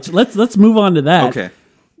Saric, let's move on to that. Okay.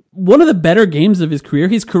 One of the better games of his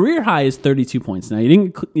career high is 32 points. Now, he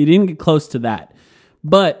didn't get close to that,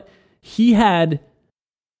 but he had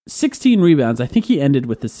 16 rebounds. I think he ended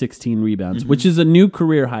with the 16 rebounds, which is a new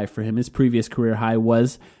career high for him. His previous career high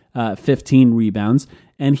was 15 rebounds,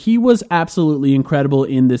 and he was absolutely incredible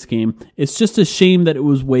in this game. It's just a shame that it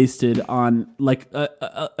was wasted on like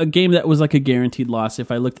a game that was like a guaranteed loss.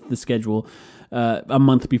 If I looked at the schedule a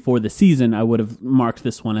month before the season, I would have marked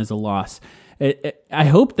this one as a loss. I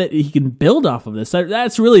hope that he can build off of this.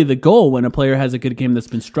 That's really the goal when a player has a good game that's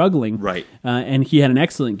been struggling. Right. And he had an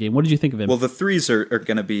excellent game. What did you think of him? Well, the threes are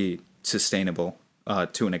going to be sustainable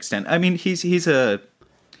to an extent. I mean, he's a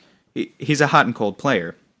hot and cold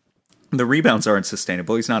player. The rebounds aren't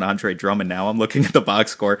sustainable. He's not Andre Drummond now. I'm looking at the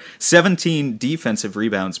box score. 17 defensive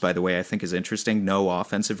rebounds, by the way, I think is interesting. No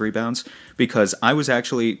offensive rebounds, because I was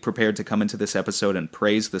actually prepared to come into this episode and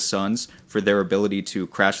praise the Suns for their ability to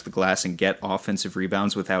crash the glass and get offensive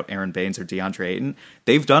rebounds without Aaron Baines or DeAndre Ayton.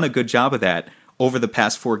 They've done a good job of that over the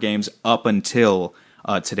past 4 games up until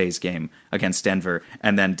today's game against Denver,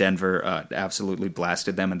 and then Denver absolutely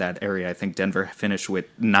blasted them in that area. I think Denver finished with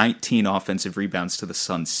 19 offensive rebounds to the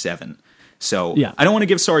Suns 7. So yeah. I don't want to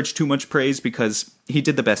give Sarge too much praise because he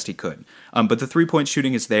did the best he could. But the 3-point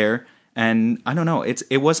shooting is there, and I don't know,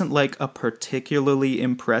 it wasn't like a particularly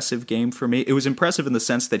impressive game for me. It was impressive in the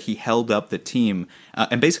sense that he held up the team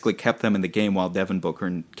and basically kept them in the game while Devin Booker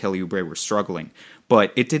and Kelly Oubre were struggling.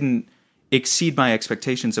 But it didn't exceed my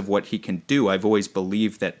expectations of what he can do. I've always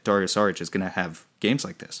believed that Dario Saric is going to have games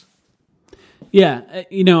like this. Yeah,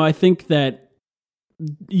 I think that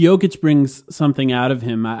Jokic brings something out of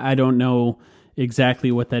him. I don't know exactly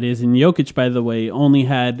what that is. And Jokic, by the way, only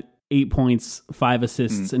had 8 points, 5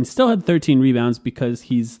 assists, and still had 13 rebounds because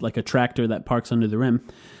he's like a tractor that parks under the rim.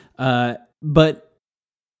 But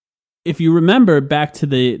if you remember back to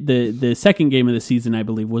the second game of the season, I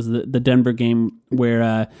believe, was the Denver game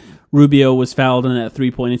where Rubio was fouled on that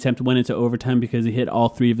 3-point attempt, went into overtime because he hit all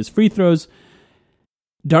 3 of his free throws.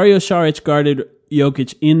 Dario Saric guarded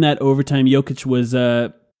Jokic in that overtime. Jokic was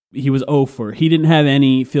he was 0 for. He didn't have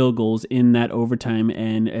any field goals in that overtime,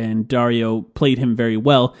 and Dario played him very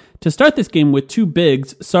well. To start this game with 2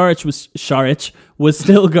 bigs, Saric was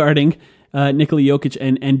still guarding Nikola Jokic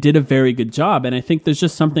and did a very good job. And I think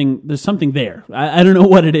there's something there. I don't know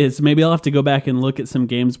what it is. Maybe I'll have to go back and look at some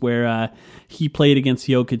games where he played against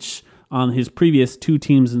Jokic on his previous 2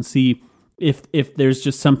 teams and see if there's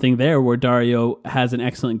just something there where Dario has an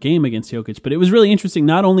excellent game against Jokic. But it was really interesting.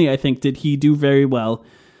 Not only, I think, did he do very well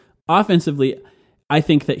offensively, I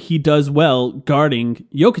think that he does well guarding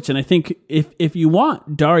Jokic. And I think if you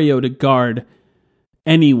want Dario to guard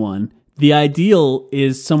anyone, the ideal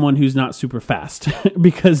is someone who's not super fast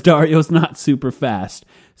because Dario's not super fast.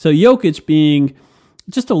 So Jokic being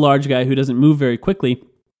just a large guy who doesn't move very quickly,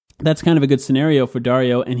 that's kind of a good scenario for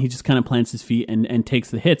Dario, and he just kind of plants his feet and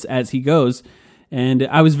takes the hits as he goes. And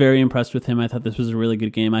I was very impressed with him. I thought this was a really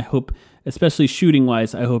good game. I hope, especially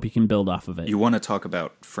shooting-wise, I hope he can build off of it. You want to talk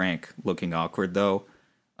about Frank looking awkward, though?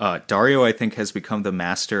 Dario, I think, has become the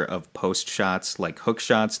master of post shots, like hook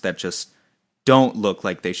shots that just don't look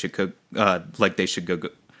like they should go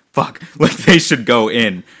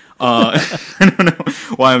in. I don't know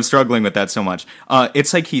why I'm struggling with that so much.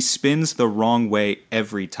 It's like he spins the wrong way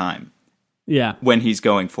every time. Yeah, when he's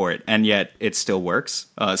going for it, and yet it still works.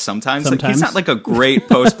 Sometimes. Like, he's not like a great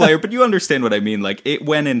post player, but you understand what I mean. Like, it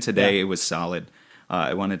went in today, It was solid.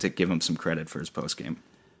 I wanted to give him some credit for his post game.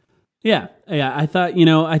 Yeah. I thought,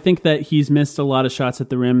 I think that he's missed a lot of shots at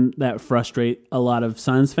the rim that frustrate a lot of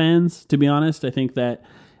Suns fans, to be honest. I think that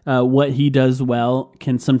what he does well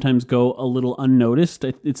can sometimes go a little unnoticed.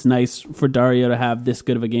 It's nice for Dario to have this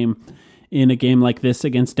good of a game in a game like this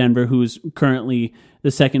against Denver, who's currently the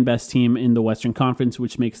second best team in the Western Conference,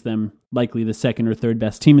 which makes them likely the second or third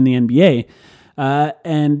best team in the NBA,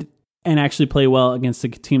 and actually play well against a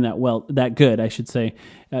team that good, I should say.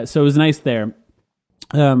 So it was nice there.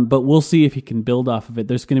 But we'll see if he can build off of it.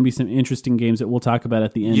 There's going to be some interesting games that we'll talk about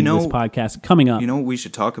at the end of this podcast coming up. You know what we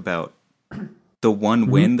should talk about? The one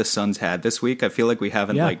win the Suns had this week. I feel like we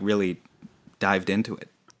haven't really dived into it.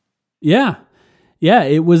 Yeah,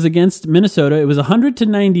 it was against Minnesota. It was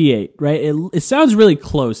 100-98, right? It sounds really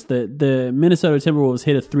close. The Minnesota Timberwolves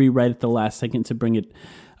hit a 3 right at the last second to bring it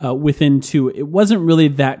within 2. It wasn't really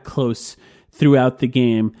that close throughout the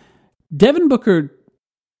game. Devin Booker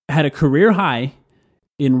had a career high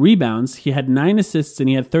in rebounds. He had 9 assists and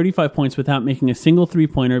he had 35 points without making a single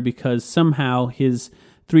 3-pointer because somehow his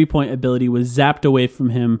 3-point ability was zapped away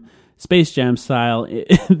from him Space Jam style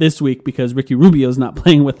this week because Ricky Rubio's not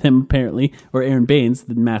playing with him apparently, or Aaron Baines,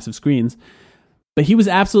 the massive screens. But he was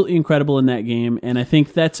absolutely incredible in that game, and I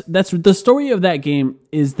think that's the story of that game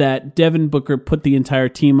is that Devin Booker put the entire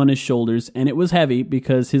team on his shoulders, and it was heavy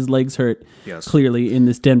because his legs hurt clearly in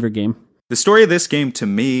this Denver game. The story of this game to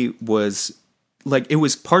me was like it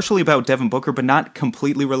was partially about Devin Booker, but not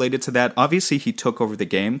completely related to that. Obviously, he took over the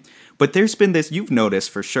game, but there's been this, you've noticed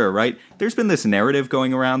for sure, right? There's been this narrative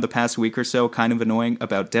going around the past week or so, kind of annoying,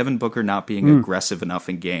 about Devin Booker not being aggressive enough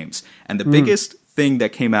in games. And the biggest thing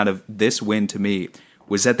that came out of this win to me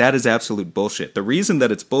was that is absolute bullshit. The reason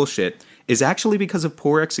that it's bullshit is actually because of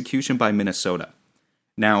poor execution by Minnesota.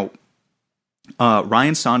 Now,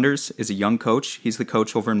 Ryan Saunders is a young coach. He's the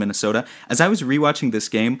coach over in Minnesota. As I was rewatching this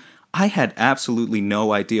game, I had absolutely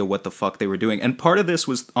no idea what the fuck they were doing. And part of this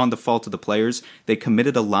was on the fault of the players. They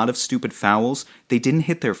committed a lot of stupid fouls. They didn't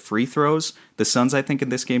hit their free throws. The Suns, I think, in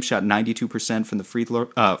this game shot 92% from the free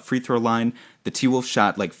throw line. The T-Wolves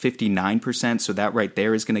shot like 59%, so that right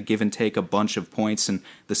there is going to give and take a bunch of points, and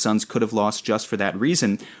the Suns could have lost just for that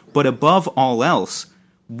reason. But above all else,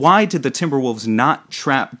 why did the Timberwolves not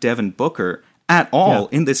trap Devin Booker at all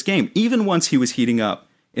in this game, even once he was heating up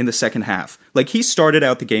in the second half? Like, he started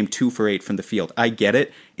out the game 2 for 8 from the field. I get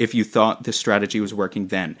it if you thought the strategy was working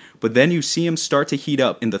then. But then you see him start to heat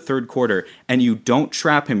up in the third quarter, and you don't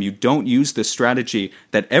trap him. You don't use the strategy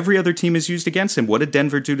that every other team has used against him. What did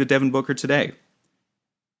Denver do to Devin Booker today?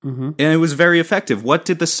 And it was very effective. What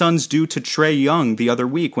did the Suns do to Trae Young the other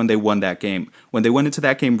week when they won that game? When they went into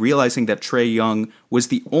that game realizing that Trae Young was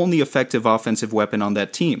the only effective offensive weapon on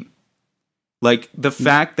that team. Like, the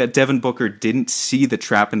fact that Devin Booker didn't see the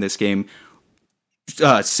trap in this game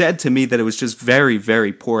said to me that it was just very,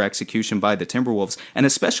 very poor execution by the Timberwolves. And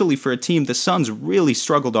especially for a team, the Suns really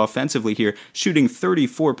struggled offensively here, shooting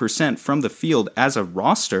 34% from the field as a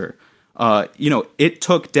roster. It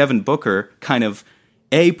took Devin Booker kind of,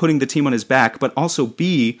 A, putting the team on his back, but also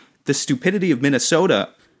B, the stupidity of Minnesota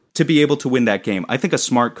to be able to win that game. I think a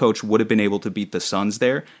smart coach would have been able to beat the Suns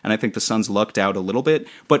there, and I think the Suns lucked out a little bit.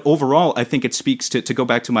 But overall, I think it speaks to go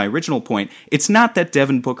back to my original point, it's not that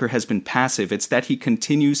Devin Booker has been passive, it's that he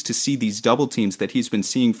continues to see these double teams that he's been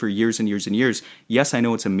seeing for years and years and years. Yes, I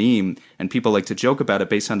know it's a meme, and people like to joke about it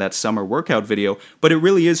based on that summer workout video, but it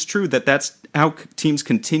really is true that that's how teams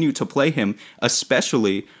continue to play him,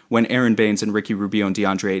 especially when Aaron Baines and Ricky Rubio and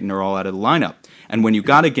DeAndre Ayton are all out of the lineup. And when you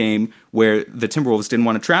got a game where the Timberwolves didn't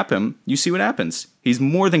want to trap him, you see what happens. He's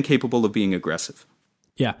more than capable of being aggressive.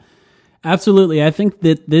 Yeah, absolutely. I think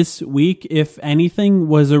that this week, if anything,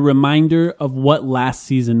 was a reminder of what last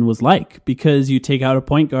season was like, because you take out a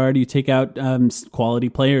point guard, you take out quality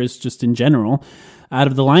players just in general out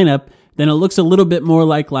of the lineup, then it looks a little bit more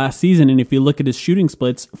like last season. And if you look at his shooting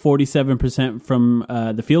splits, 47% from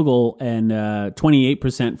the field goal and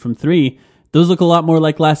 28% from three, those look a lot more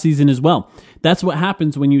like last season as well. That's what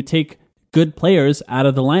happens when you take good players out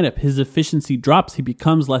of the lineup. His efficiency drops. He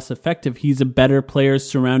becomes less effective. He's a better player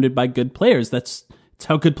surrounded by good players. That's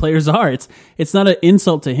how good players are. It's not an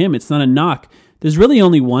insult to him. It's not a knock. There's really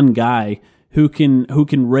only one guy who can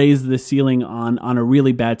raise the ceiling on a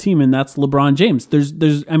really bad team, and that's LeBron James.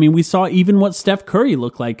 We saw even what Steph Curry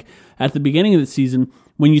looked like at the beginning of the season.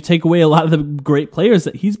 When you take away a lot of the great players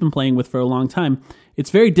that he's been playing with for a long time,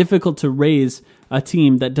 it's very difficult to raise a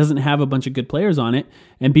team that doesn't have a bunch of good players on it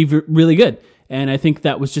and be really good. And I think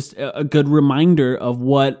that was just a good reminder of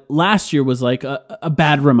what last year was like, a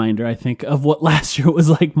bad reminder, I think, of what last year was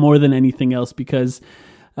like more than anything else, because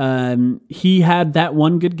he had that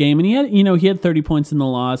one good game, and he had 30 points in the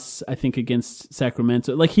loss, I think, against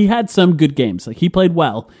Sacramento. Like, he had some good games. Like, he played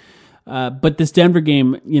well. But this Denver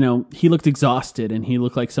game, he looked exhausted, and he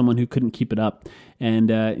looked like someone who couldn't keep it up.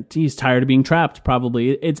 And he's tired of being trapped,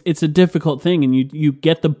 probably. It's a difficult thing, and you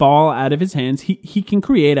get the ball out of his hands. He can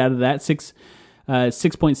create out of that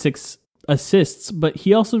 6.6 assists, but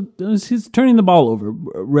he's turning the ball over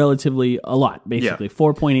relatively a lot, basically.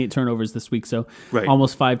 4.8 turnovers this week, so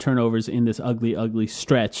almost 5 turnovers in this ugly, ugly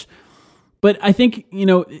stretch. But I think,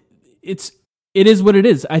 it is what it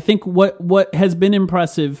is. I think what has been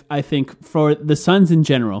impressive, I think, for the Suns in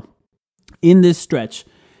general in this stretch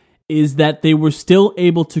is that they were still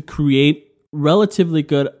able to create relatively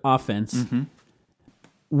good offense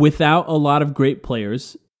without a lot of great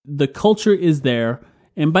players. The culture is there,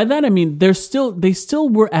 and by that I mean they still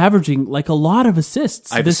were averaging like a lot of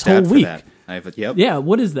assists this whole week. Yeah,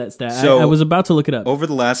 what is that stat? So, I was about to look it up. Over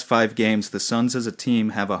the last 5 games, the Suns as a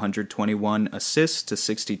team have 121 assists to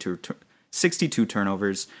 62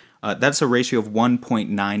 turnovers. That's a ratio of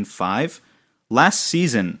 1.95. Last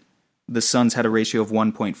season, the Suns had a ratio of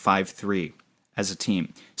 1.53 as a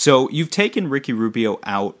team. So you've taken Ricky Rubio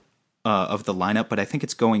out of the lineup, but I think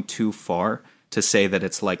it's going too far to say that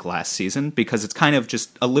it's like last season, because it's kind of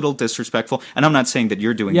just a little disrespectful. And I'm not saying that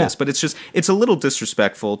you're doing this, but it's a little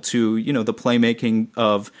disrespectful to, the playmaking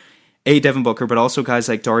of Devin Booker, but also guys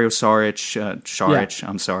like Dario Saric,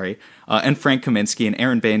 and Frank Kaminsky and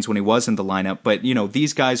Aaron Baines when he was in the lineup. But,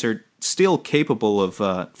 these guys are still capable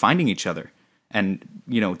of finding each other and,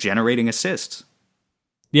 generating assists.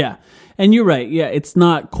 Yeah, and you're right. Yeah, it's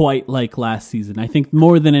not quite like last season. I think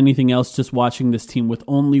more than anything else, just watching this team with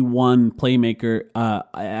only one playmaker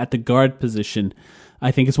at the guard position,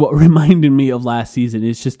 I think is what reminded me of last season.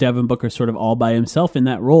 It's just Devin Booker sort of all by himself in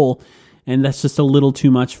that role. And that's just a little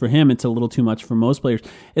too much for him. It's a little too much for most players,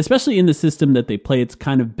 especially in the system that they play. It's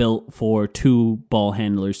kind of built for 2 ball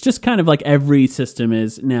handlers, just kind of like every system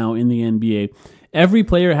is now in the NBA. Every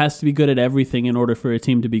player has to be good at everything in order for a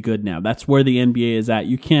team to be good now. That's where the NBA is at.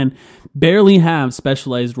 You can barely have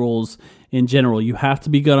specialized roles in general. You have to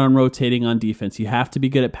be good on rotating on defense. You have to be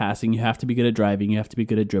good at passing. You have to be good at driving. You have to be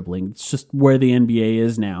good at dribbling. It's just where the NBA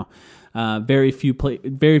is now. Very few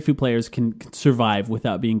players can survive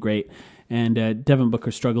without being great. And Devin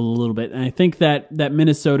Booker struggled a little bit. And I think that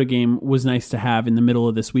Minnesota game was nice to have in the middle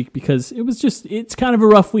of this week because it's kind of a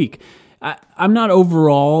rough week. I'm not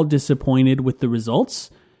overall disappointed with the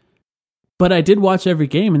results, but I did watch every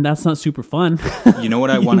game, and that's not super fun. You know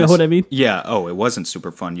what I want to... You know what I mean? Yeah, it wasn't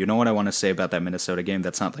super fun. You know what I want to say about that Minnesota game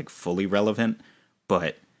that's not like fully relevant,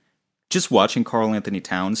 but just watching Karl Anthony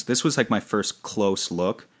Towns, this was like my first close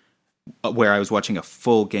look where I was watching a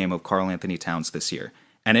full game of Karl Anthony Towns this year.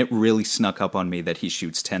 And it really snuck up on me that he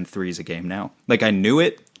shoots 10 threes a game now. Like, I knew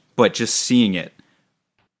it, but just seeing it,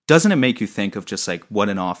 doesn't it make you think of just like what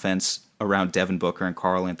an offense around Devin Booker and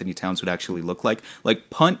Karl Anthony Towns would actually look like?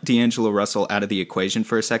 Like, punt D'Angelo Russell out of the equation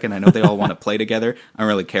for a second. I know they all want to play together. I don't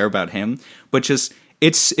really care about him. But just,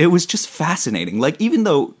 it was just fascinating. Like, even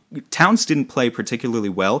though Towns didn't play particularly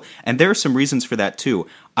well, and there are some reasons for that too,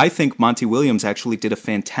 I think Monty Williams actually did a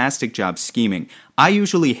fantastic job scheming. I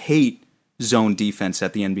usually hate zone defense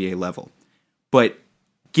at the NBA level. But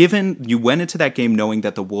given you went into that game knowing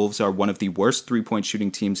that the Wolves are one of the worst three-point shooting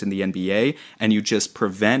teams in the NBA, and you just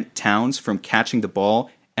prevent Towns from catching the ball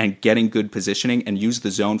and getting good positioning and use the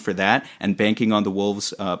zone for that and banking on the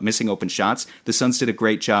Wolves missing open shots, the Suns did a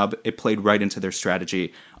great job. It played right into their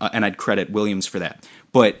strategy, and I'd credit Williams for that.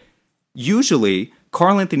 But usually,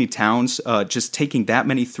 Karl Anthony Towns just taking that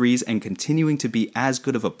many threes and continuing to be as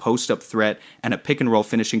good of a post-up threat and a pick-and-roll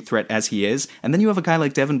finishing threat as he is. And then you have a guy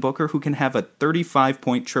like Devin Booker who can have a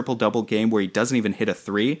 35-point triple-double game where he doesn't even hit a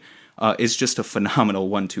three. Is just a phenomenal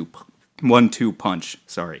 1-2 punch.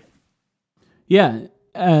 Sorry. Yeah,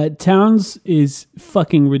 Towns is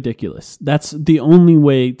fucking ridiculous. That's the only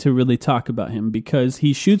way to really talk about him because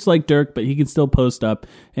he shoots like Dirk, but he can still post up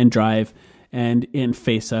and drive and in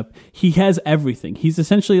face up. He has everything. He's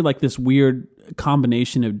essentially like this weird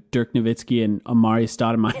combination of Dirk Nowitzki and Amari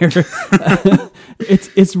Stoudemire.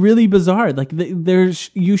 It's really bizarre. Like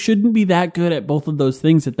you shouldn't be that good at both of those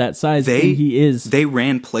things at that size. And he is. They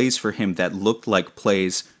ran plays for him that looked like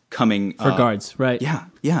plays coming for guards, right?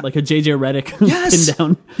 Yeah, like a JJ Redick pin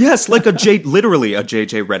down. Yes, like literally a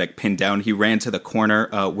JJ Redick pin down. He ran to the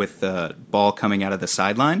corner with the ball coming out of the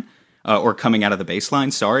sideline. Or coming out of the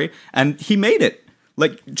baseline, sorry. And he made it.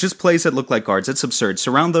 Like, just plays that look like guards. It's absurd.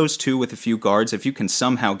 Surround those two with a few guards. If you can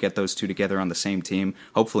somehow get those two together on the same team,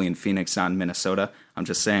 hopefully in Phoenix, not in Minnesota. I'm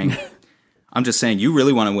just saying, you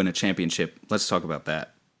really want to win a championship. Let's talk about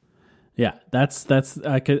that. Yeah,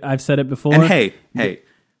 I've said it before. And hey,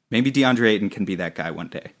 maybe DeAndre Ayton can be that guy one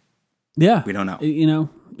day. Yeah. We don't know.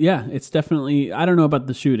 Yeah, it's definitely, I don't know about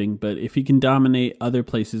the shooting, but if he can dominate other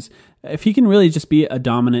places, if he can really just be a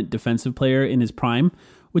dominant defensive player in his prime,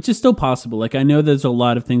 which is still possible. Like, I know there's a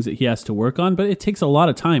lot of things that he has to work on, but it takes a lot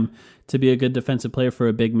of time to be a good defensive player for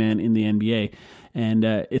a big man in the NBA. And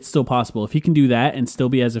it's still possible. If he can do that and still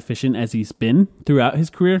be as efficient as he's been throughout his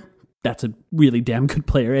career, that's a really damn good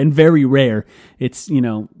player and very rare. It's,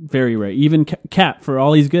 very rare. Even Cap, for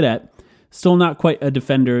all he's good at, still not quite a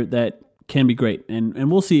defender that can be great, and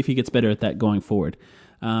we'll see if he gets better at that going forward.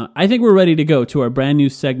 I think we're ready to go to our brand new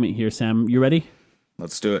segment here, Sam. You ready?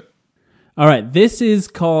 Let's do it. All right, this is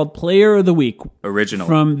called Player of the Week. Original.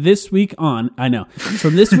 From this week on,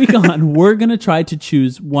 From this week on, we're going to try to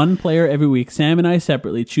choose one player every week. Sam and I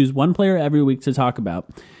separately choose one player every week to talk about.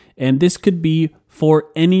 And this could be for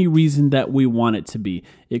any reason that we want it to be.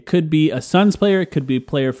 It could be a Suns player. It could be a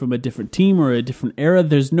player from a different team or a different era.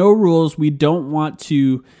 There's no rules. We don't want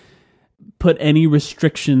to put any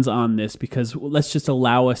restrictions on this because let's just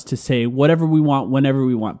allow us to say whatever we want whenever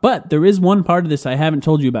we want. But there is one part of this I haven't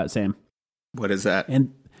told you about, Sam. What is that?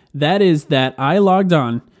 And that is that I logged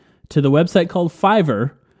on to the website called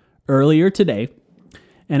Fiverr earlier today,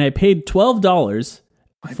 and I paid $12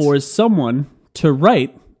 for someone to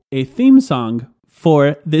write a theme song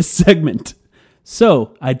for this segment.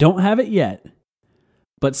 So I don't have it yet,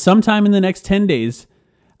 but sometime in the next 10 days,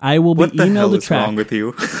 I will be emailed a track. What the hell is wrong with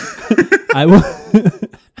you? I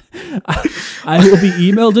will be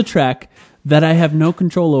emailed a track that I have no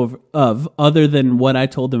control of other than what I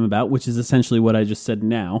told them about, which is essentially what I just said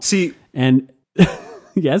now. See, and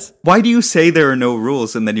yes? Why do you say there are no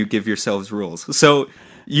rules and then you give yourselves rules? So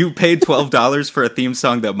you paid $12 for a theme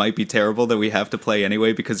song that might be terrible that we have to play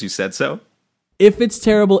anyway because you said so? if it's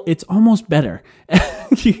terrible, it's almost better.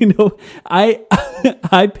 You know,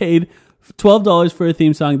 I paid $12 for a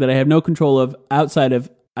theme song that I have no control of outside of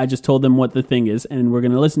I just told them what the thing is, and we're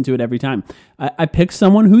going to listen to it every time. I picked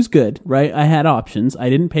someone who's good, right? I had options. I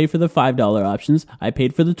didn't pay for the $5 options. I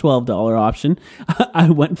paid for the $12 option. I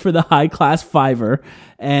went for the high-class $5,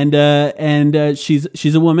 and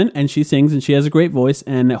she's a woman, and she sings, and she has a great voice,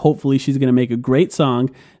 and hopefully she's going to make a great song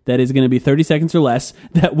that is going to be 30 seconds or less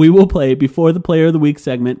that we will play before the Player of the Week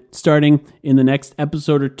segment, starting in the next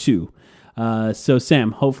episode or two. So,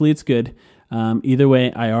 Sam, hopefully it's good. Either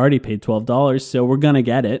way, I already paid $12, so we're going to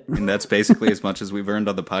get it. And that's basically as much as we've earned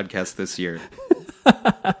on the podcast this year.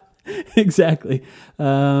 Exactly.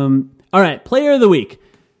 All right, Player of the Week.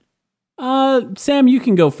 Sam, you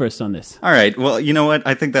can go first on this. All right. Well, you know what?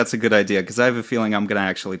 I think that's a good idea because I have a feeling I'm going to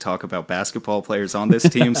actually talk about basketball players on this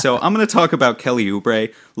team. So I'm going to talk about Kelly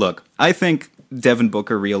Oubre. Look, I think Devin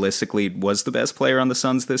Booker realistically was the best player on the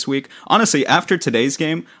Suns this week. Honestly, after today's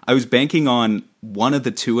game, I was banking on one of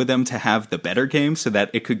the two of them to have the better game so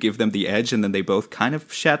that it could give them the edge, and then they both kind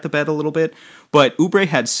of shat the bed a little bit. But Oubre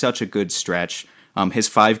had such a good stretch. His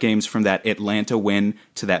 5 games from that Atlanta win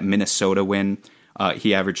to that Minnesota win,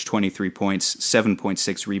 he averaged 23 points,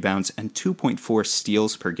 7.6 rebounds, and 2.4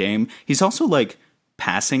 steals per game. He's also,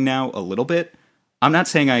 passing now a little bit. I'm not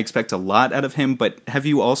saying I expect a lot out of him, but have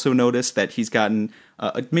you also noticed that he's gotten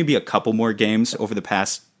maybe a couple more games over the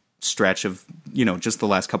past stretch of, just the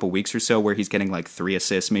last couple weeks or so where he's getting 3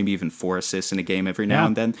 assists, maybe even 4 assists in a game every now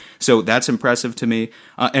and then. So that's impressive to me.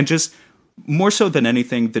 And just more so than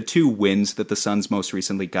anything, the 2 wins that the Suns most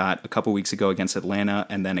recently got a couple weeks ago against Atlanta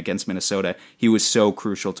and then against Minnesota, he was so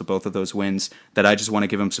crucial to both of those wins that I just want to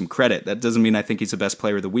give him some credit. That doesn't mean I think he's the best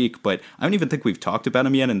player of the week, but I don't even think we've talked about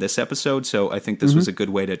him yet in this episode, so I think this was a good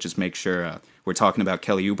way to just make sure we're talking about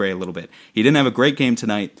Kelly Oubre a little bit. He didn't have a great game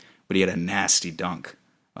tonight, but he had a nasty dunk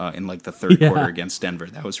in the third quarter against Denver.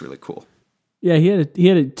 That was really cool. Yeah, he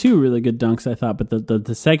had 2 really good dunks, I thought, but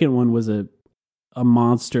the second one was a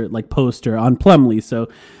monster poster on Plumlee. So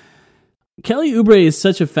Kelly Oubre is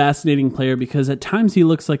such a fascinating player because at times he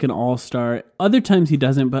looks like an all-star, other times he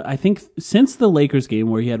doesn't. But I think since the Lakers game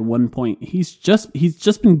where he had 1 point, he's just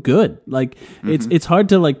been good. It's hard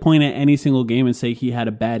to point at any single game and say he had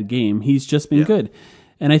a bad game. He's just been good.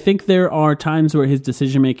 And I think there are times where his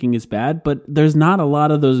decision making is bad, but there's not a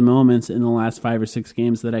lot of those moments in the last 5 or 6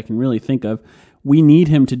 games that I can really think of. We need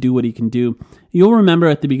him to do what he can do. You'll remember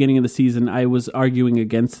at the beginning of the season, I was arguing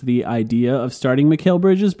against the idea of starting Mikal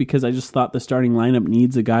Bridges because I just thought the starting lineup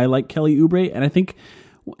needs a guy like Kelly Oubre. And I think,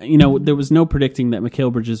 there was no predicting that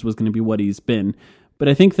Mikal Bridges was going to be what he's been. But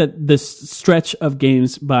I think that this stretch of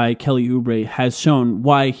games by Kelly Oubre has shown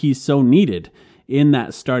why he's so needed in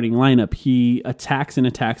that starting lineup. He attacks and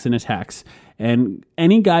attacks and attacks. And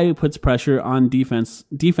any guy who puts pressure on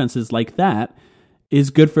defenses like that is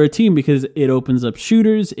good for a team because it opens up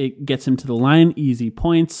shooters, it gets him to the line, easy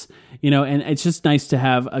points, and it's just nice to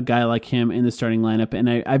have a guy like him in the starting lineup, and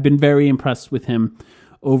I've been very impressed with him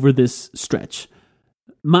over this stretch.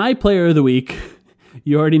 My player of the week,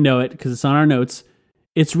 you already know it because it's on our notes,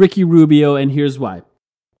 it's Ricky Rubio, and here's why.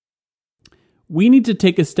 We need to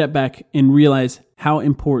take a step back and realize how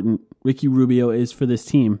important Ricky Rubio is for this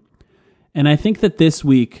team, and I think that this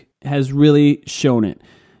week has really shown it.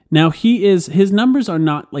 Now, his numbers are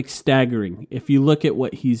not staggering if you look at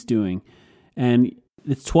what he's doing. And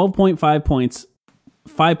it's 12.5 points,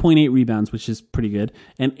 5.8 rebounds, which is pretty good,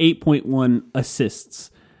 and 8.1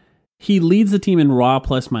 assists. He leads the team in raw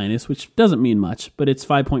plus minus, which doesn't mean much, but it's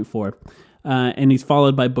 5.4. And he's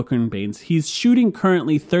followed by Booker and Baines. He's shooting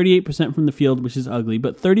currently 38% from the field, which is ugly,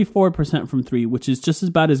 but 34% from 3, which is just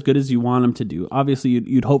about as good as you want him to do. Obviously,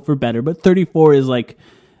 you'd hope for better, but 34 is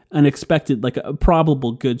an expected, a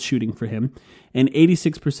probable good shooting for him, and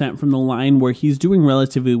 86% from the line where he's doing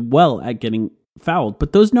relatively well at getting fouled.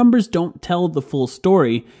 But those numbers don't tell the full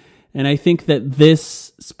story, and I think that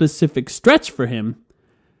this specific stretch for him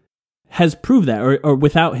has proved that, or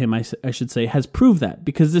without him, I should say, has proved that,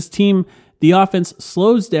 because this team, the offense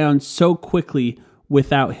slows down so quickly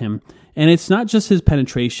without him. And it's not just his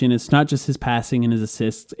penetration, it's not just his passing and his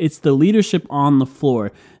assists, it's the leadership on the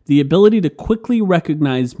floor, the ability to quickly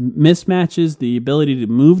recognize mismatches, the ability to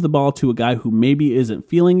move the ball to a guy who maybe isn't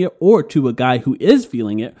feeling it or to a guy who is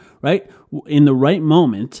feeling it, right? In the right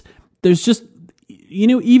moment. There's just,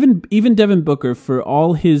 even Devin Booker, for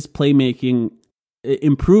all his playmaking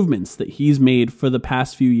improvements that he's made for the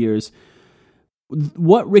past few years,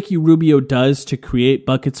 what Ricky Rubio does to create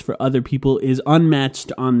buckets for other people is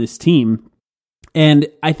unmatched on this team. And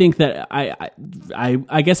I think that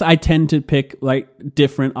I guess I tend to pick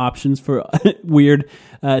different options for weird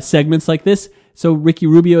segments like this. So Ricky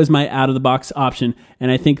Rubio is my out-of-the-box option,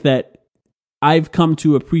 and I think that I've come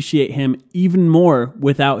to appreciate him even more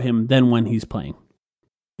without him than when he's playing.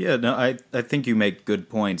 Yeah, no, I think you make good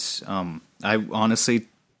points. I honestly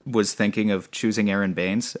was thinking of choosing Aaron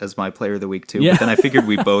Baines as my player of the week too, but then I figured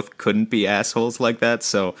we both couldn't be assholes like that,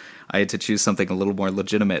 so I had to choose something a little more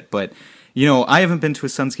legitimate. But, I haven't been to a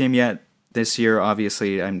Suns game yet this year.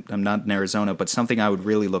 Obviously, I'm not in Arizona, but something I would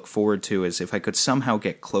really look forward to is if I could somehow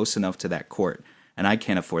get close enough to that court, and I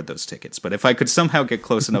can't afford those tickets, but if I could somehow get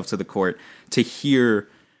close enough to the court to hear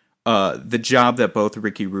the job that both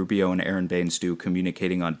Ricky Rubio and Aaron Baines do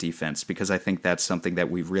communicating on defense, because I think that's something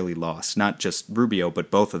that we've really lost. Not just Rubio,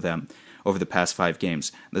 but both of them over the past 5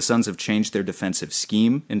 games. The Suns have changed their defensive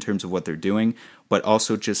scheme in terms of what they're doing, but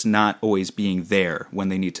also just not always being there when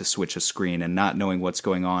they need to switch a screen and not knowing what's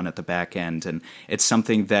going on at the back end. And it's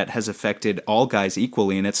something that has affected all guys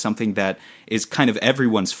equally, and it's something that is kind of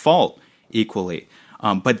everyone's fault equally.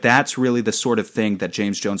 But that's really the sort of thing that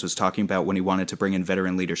James Jones was talking about when he wanted to bring in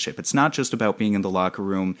veteran leadership. It's not just about being in the locker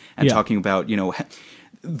room and talking about,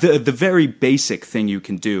 the very basic thing you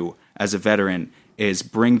can do as a veteran is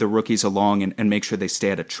bring the rookies along and make sure they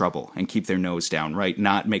stay out of trouble and keep their nose down, right?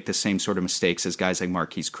 Not make the same sort of mistakes as guys like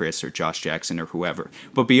Marquise Chris or Josh Jackson or whoever.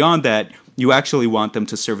 But beyond that, you actually want them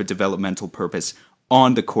to serve a developmental purpose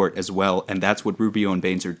on the court as well, and that's what Rubio and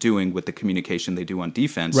Baines are doing with the communication they do on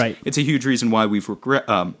defense. Right. It's a huge reason why we've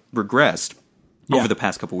regressed over the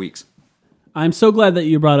past couple weeks. I'm so glad that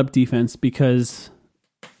you brought up defense, because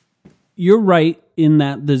you're right in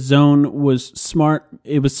that the zone was smart.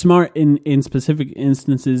 It was smart in specific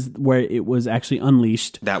instances where it was actually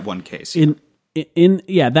unleashed. That one case. In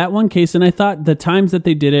that one case, and I thought the times that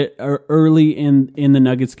they did it early in the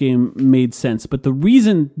Nuggets game made sense. But the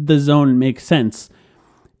reason the zone makes sense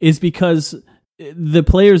is because the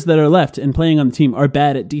players that are left and playing on the team are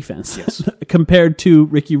bad at defense compared to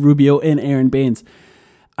Ricky Rubio and Aaron Baines.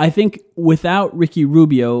 I think without Ricky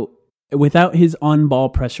Rubio, without his on-ball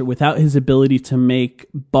pressure, without his ability to make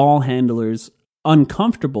ball handlers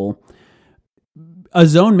uncomfortable, a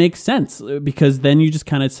zone makes sense, because then you just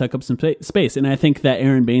kind of suck up some space. And I think that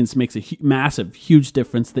Aaron Baines makes a massive, huge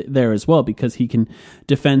difference there as well, because he can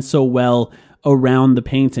defend so well around the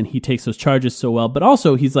paint and he takes those charges so well. But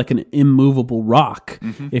also he's like an immovable rock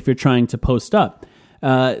if you're trying to post up.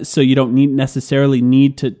 So you don't necessarily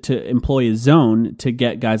need to employ a zone to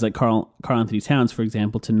get guys like Karl Anthony Towns, for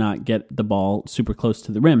example, to not get the ball super close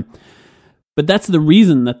to the rim. But that's the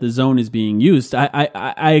reason that the zone is being used.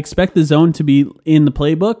 I expect the zone to be in the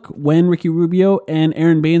playbook when Ricky Rubio and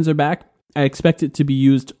Aaron Baines are back. I expect it to be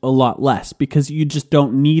used a lot less, because you just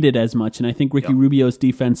don't need it as much. And I think Ricky Rubio's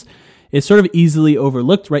defense is sort of easily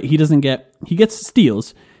overlooked, right? He gets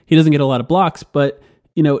steals. He doesn't get a lot of blocks, but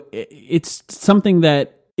it's something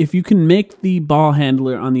that if you can make the ball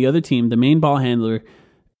handler on the other team, the main ball handler,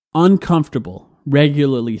 uncomfortable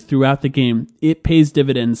regularly throughout the game, it pays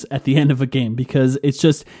dividends at the end of a game, because it's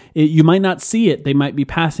just, you might not see it. They might be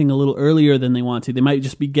passing a little earlier than they want to. They might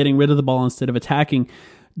just be getting rid of the ball instead of attacking.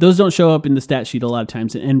 Those don't show up in the stat sheet a lot of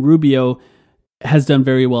times, and Rubio has done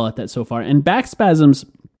very well at that so far. And back spasms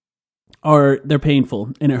they're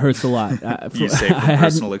painful, and it hurts a lot. You say from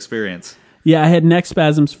personal experience. Yeah, I had neck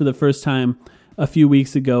spasms for the first time a few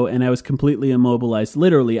weeks ago, and I was completely immobilized.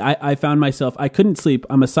 Literally, I found myself, I couldn't sleep.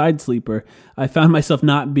 I'm a side sleeper. I found myself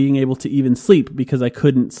not being able to even sleep because I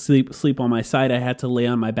couldn't sleep on my side. I had to lay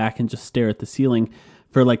on my back and just stare at the ceiling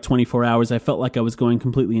for like 24 hours. I felt like I was going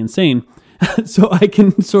completely insane. So I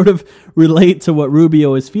can sort of relate to what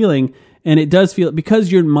Rubio is feeling, and it does feel,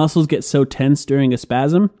 because your muscles get so tense during a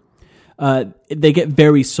spasm, they get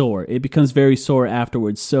very sore. It becomes very sore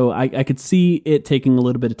afterwards. So I could see it taking a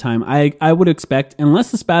little bit of time. I would expect, unless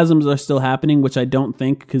the spasms are still happening, which I don't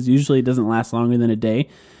think, because usually it doesn't last longer than a day,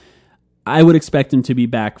 I would expect him to be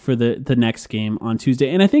back for the next game on Tuesday.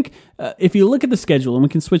 And I think if you look at the schedule, and we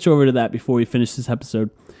can switch over to that before we finish this episode,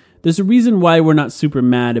 there's a reason why we're not super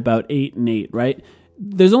mad about 8-8, right?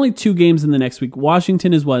 There's only 2 games in the next week.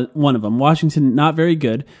 Washington is one of them. Washington, not very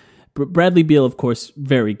good. Bradley Beal, of course,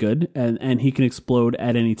 very good, and he can explode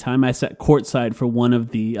at any time. I sat courtside for one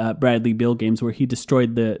of the Bradley Beal games where he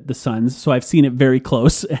destroyed the Suns, so I've seen it very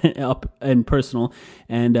close up and personal,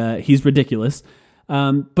 and he's ridiculous.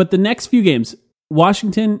 But the next few games,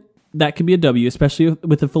 Washington, that could be a W, especially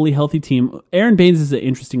with a fully healthy team. Aaron Baines is an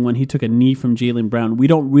interesting one. He took a knee from Jaylen Brown. We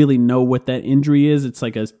don't really know what that injury is. It's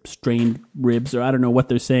like a strained ribs, or I don't know what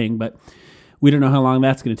they're saying, but we don't know how long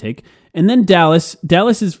that's going to take. And then Dallas.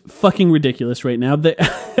 Dallas is fucking ridiculous right now.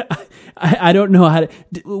 I don't know how to...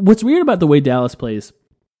 What's weird about the way Dallas plays...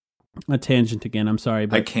 A tangent again, I'm sorry.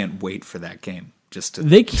 But I can't wait for that game.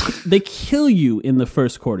 They kill you in the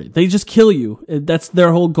first quarter. They just kill you. That's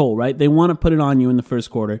their whole goal, right? They want to put it on you in the first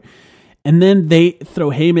quarter. And then they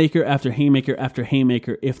throw haymaker after haymaker after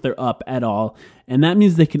haymaker if they're up at all. And that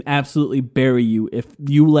means they can absolutely bury you if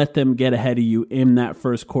you let them get ahead of you in that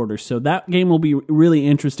first quarter. So that game will be really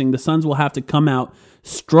interesting. The Suns will have to come out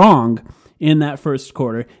strong in that first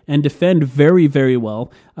quarter and defend very, very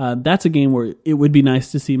well. That's a game where it would be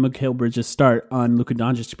nice to see Mikal Bridges start on Luka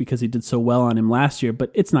Doncic because he did so well on him last year,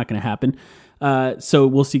 but it's not going to happen. So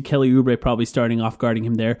we'll see Kelly Oubre probably starting off guarding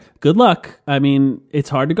him there. Good luck. I mean, it's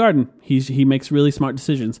hard to guard him. He makes really smart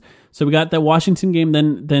decisions. So we got the Washington game,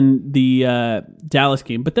 then the Dallas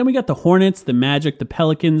game. But then we got the Hornets, the Magic, the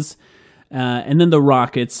Pelicans, and then the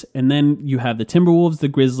Rockets. And then you have the Timberwolves, the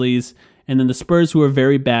Grizzlies, and then the Spurs, who are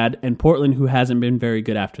very bad, and Portland, who hasn't been very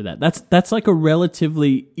good after that. That's like a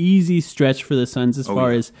relatively easy stretch for the Suns as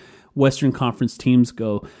far as Western Conference teams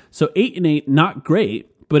go. So 8-8, not great.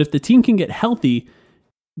 But if the team can get healthy,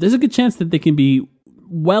 there's a good chance that they can be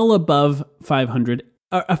well above 500,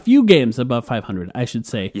 or a few games above 500, I should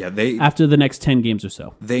say. Yeah, after the next 10 games or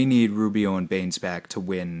so. They need Rubio and Baines back to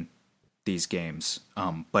win these games,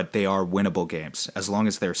 but they are winnable games as long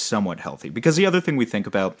as they're somewhat healthy. Because the other thing we think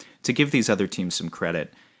about, to give these other teams some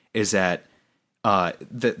credit, is that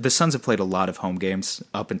the Suns have played a lot of home games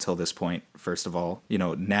up until this point. First of all,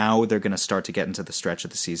 now they're going to start to get into the stretch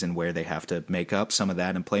of the season where they have to make up some of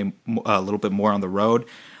that and play a little bit more on the road.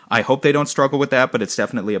 I hope they don't struggle with that, but it's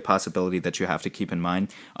definitely a possibility that you have to keep in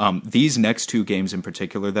mind. These next two games in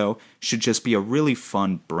particular, though, should just be a really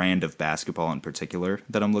fun brand of basketball in particular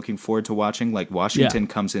that I'm looking forward to watching. Like Washington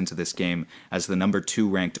comes into this game as the number 2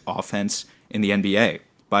 ranked offense in the NBA.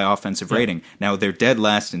 By offensive rating. Now, they're dead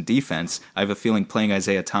last in defense. I have a feeling playing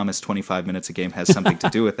Isaiah Thomas 25 minutes a game has something to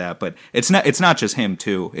do with that, but it's not just him,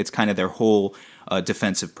 too. It's kind of their whole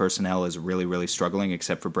defensive personnel is really, really struggling,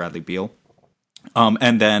 except for Bradley Beal.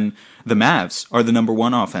 And then the Mavs are the number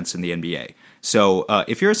 1 offense in the NBA. So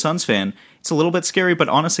if you're a Suns fan, it's a little bit scary, but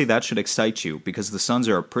honestly, that should excite you because the Suns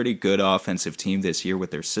are a pretty good offensive team this year with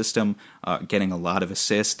their system, getting a lot of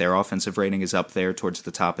assists. Their offensive rating is up there towards the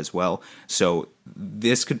top as well. So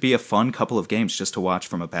this could be a fun couple of games just to watch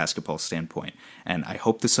from a basketball standpoint. And I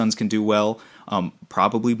hope the Suns can do well.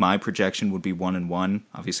 Probably my projection would be 1-1.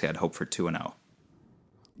 Obviously, I'd hope for 2-0.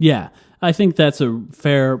 Yeah, I think that's a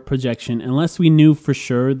fair projection. Unless we knew for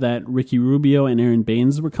sure that Ricky Rubio and Aaron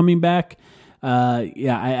Baines were coming back,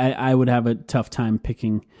 I would have a tough time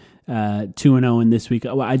picking 2-0 in this week.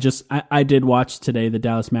 I did watch today the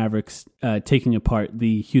Dallas Mavericks taking apart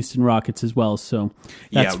the Houston Rockets as well, so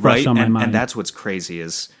that's fresh on my mind. And that's what's crazy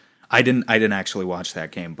is I didn't actually watch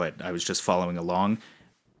that game, but I was just following along.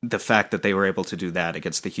 The fact that they were able to do that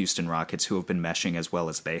against the Houston Rockets, who have been meshing as well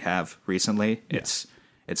as they have recently, it's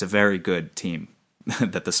a very good team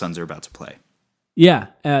that the Suns are about to play. Yeah.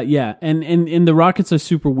 And the Rockets are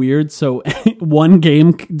super weird, so one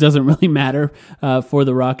game doesn't really matter for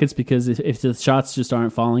the Rockets because if the shots just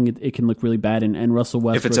aren't falling, it can look really bad. And Russell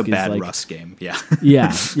Westbrook, if it's a bad like, Russ game, yeah.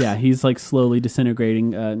 yeah, he's like slowly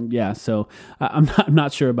disintegrating. So I'm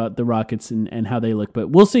not sure about the Rockets and how they look, but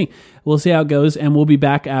we'll see. We'll see how it goes, and we'll be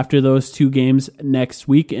back after those 2 games next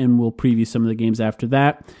week, and we'll preview some of the games after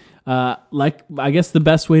that. I guess the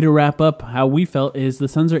best way to wrap up how we felt is the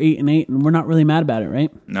Suns are 8-8, and we're not really mad about it,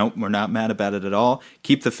 right? Nope, we're not mad about it at all.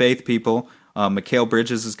 Keep the faith, people. Mikal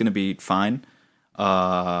Bridges is going to be fine.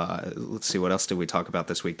 Let's see, what else did we talk about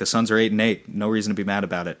this week? The Suns are 8-8. No reason to be mad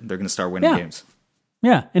about it. They're going to start winning games.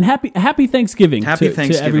 Yeah, and happy Thanksgiving, Thanksgiving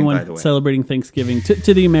to everyone by the way. Celebrating Thanksgiving,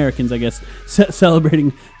 to the Americans, I guess,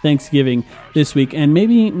 celebrating Thanksgiving this week. And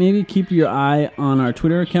maybe keep your eye on our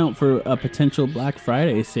Twitter account for a potential Black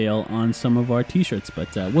Friday sale on some of our T-shirts.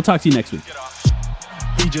 But we'll talk to you next week.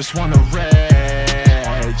 We just want to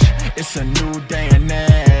rage. It's a new day and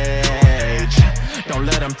age. Don't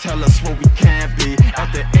let them tell us what we can't be.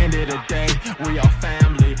 At the end of the day, we are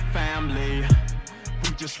family.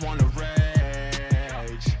 We just want to rage.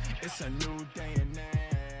 It's a new day and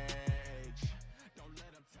age. Don't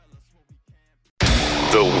let them tell us what we can't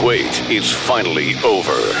be. The wait is finally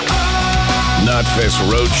over. Knotfest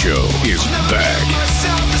Roadshow is back.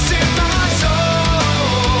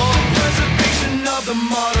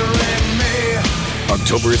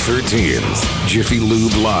 October 13th, Jiffy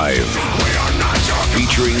Lube Live.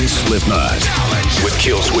 Featuring Slipknot. With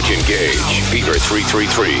Killswitch Engage, Fever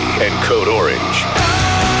 333, and Code Orange.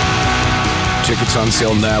 Tickets on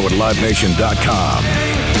sale now at LiveNation.com.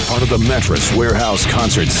 Part of the Mattress Warehouse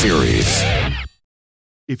Concert Series.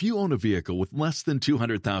 If you own a vehicle with less than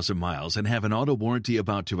 200,000 miles and have an auto warranty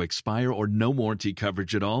about to expire or no warranty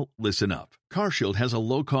coverage at all, listen up. CarShield has a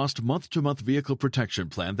low-cost month-to-month vehicle protection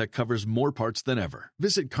plan that covers more parts than ever.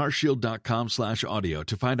 Visit carshield.com/audio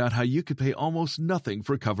to find out how you could pay almost nothing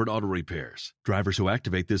for covered auto repairs. Drivers who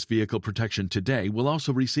activate this vehicle protection today will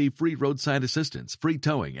also receive free roadside assistance, free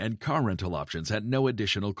towing, and car rental options at no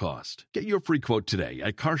additional cost. Get your free quote today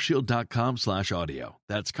at carshield.com/audio.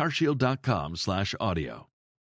 That's carshield.com/audio.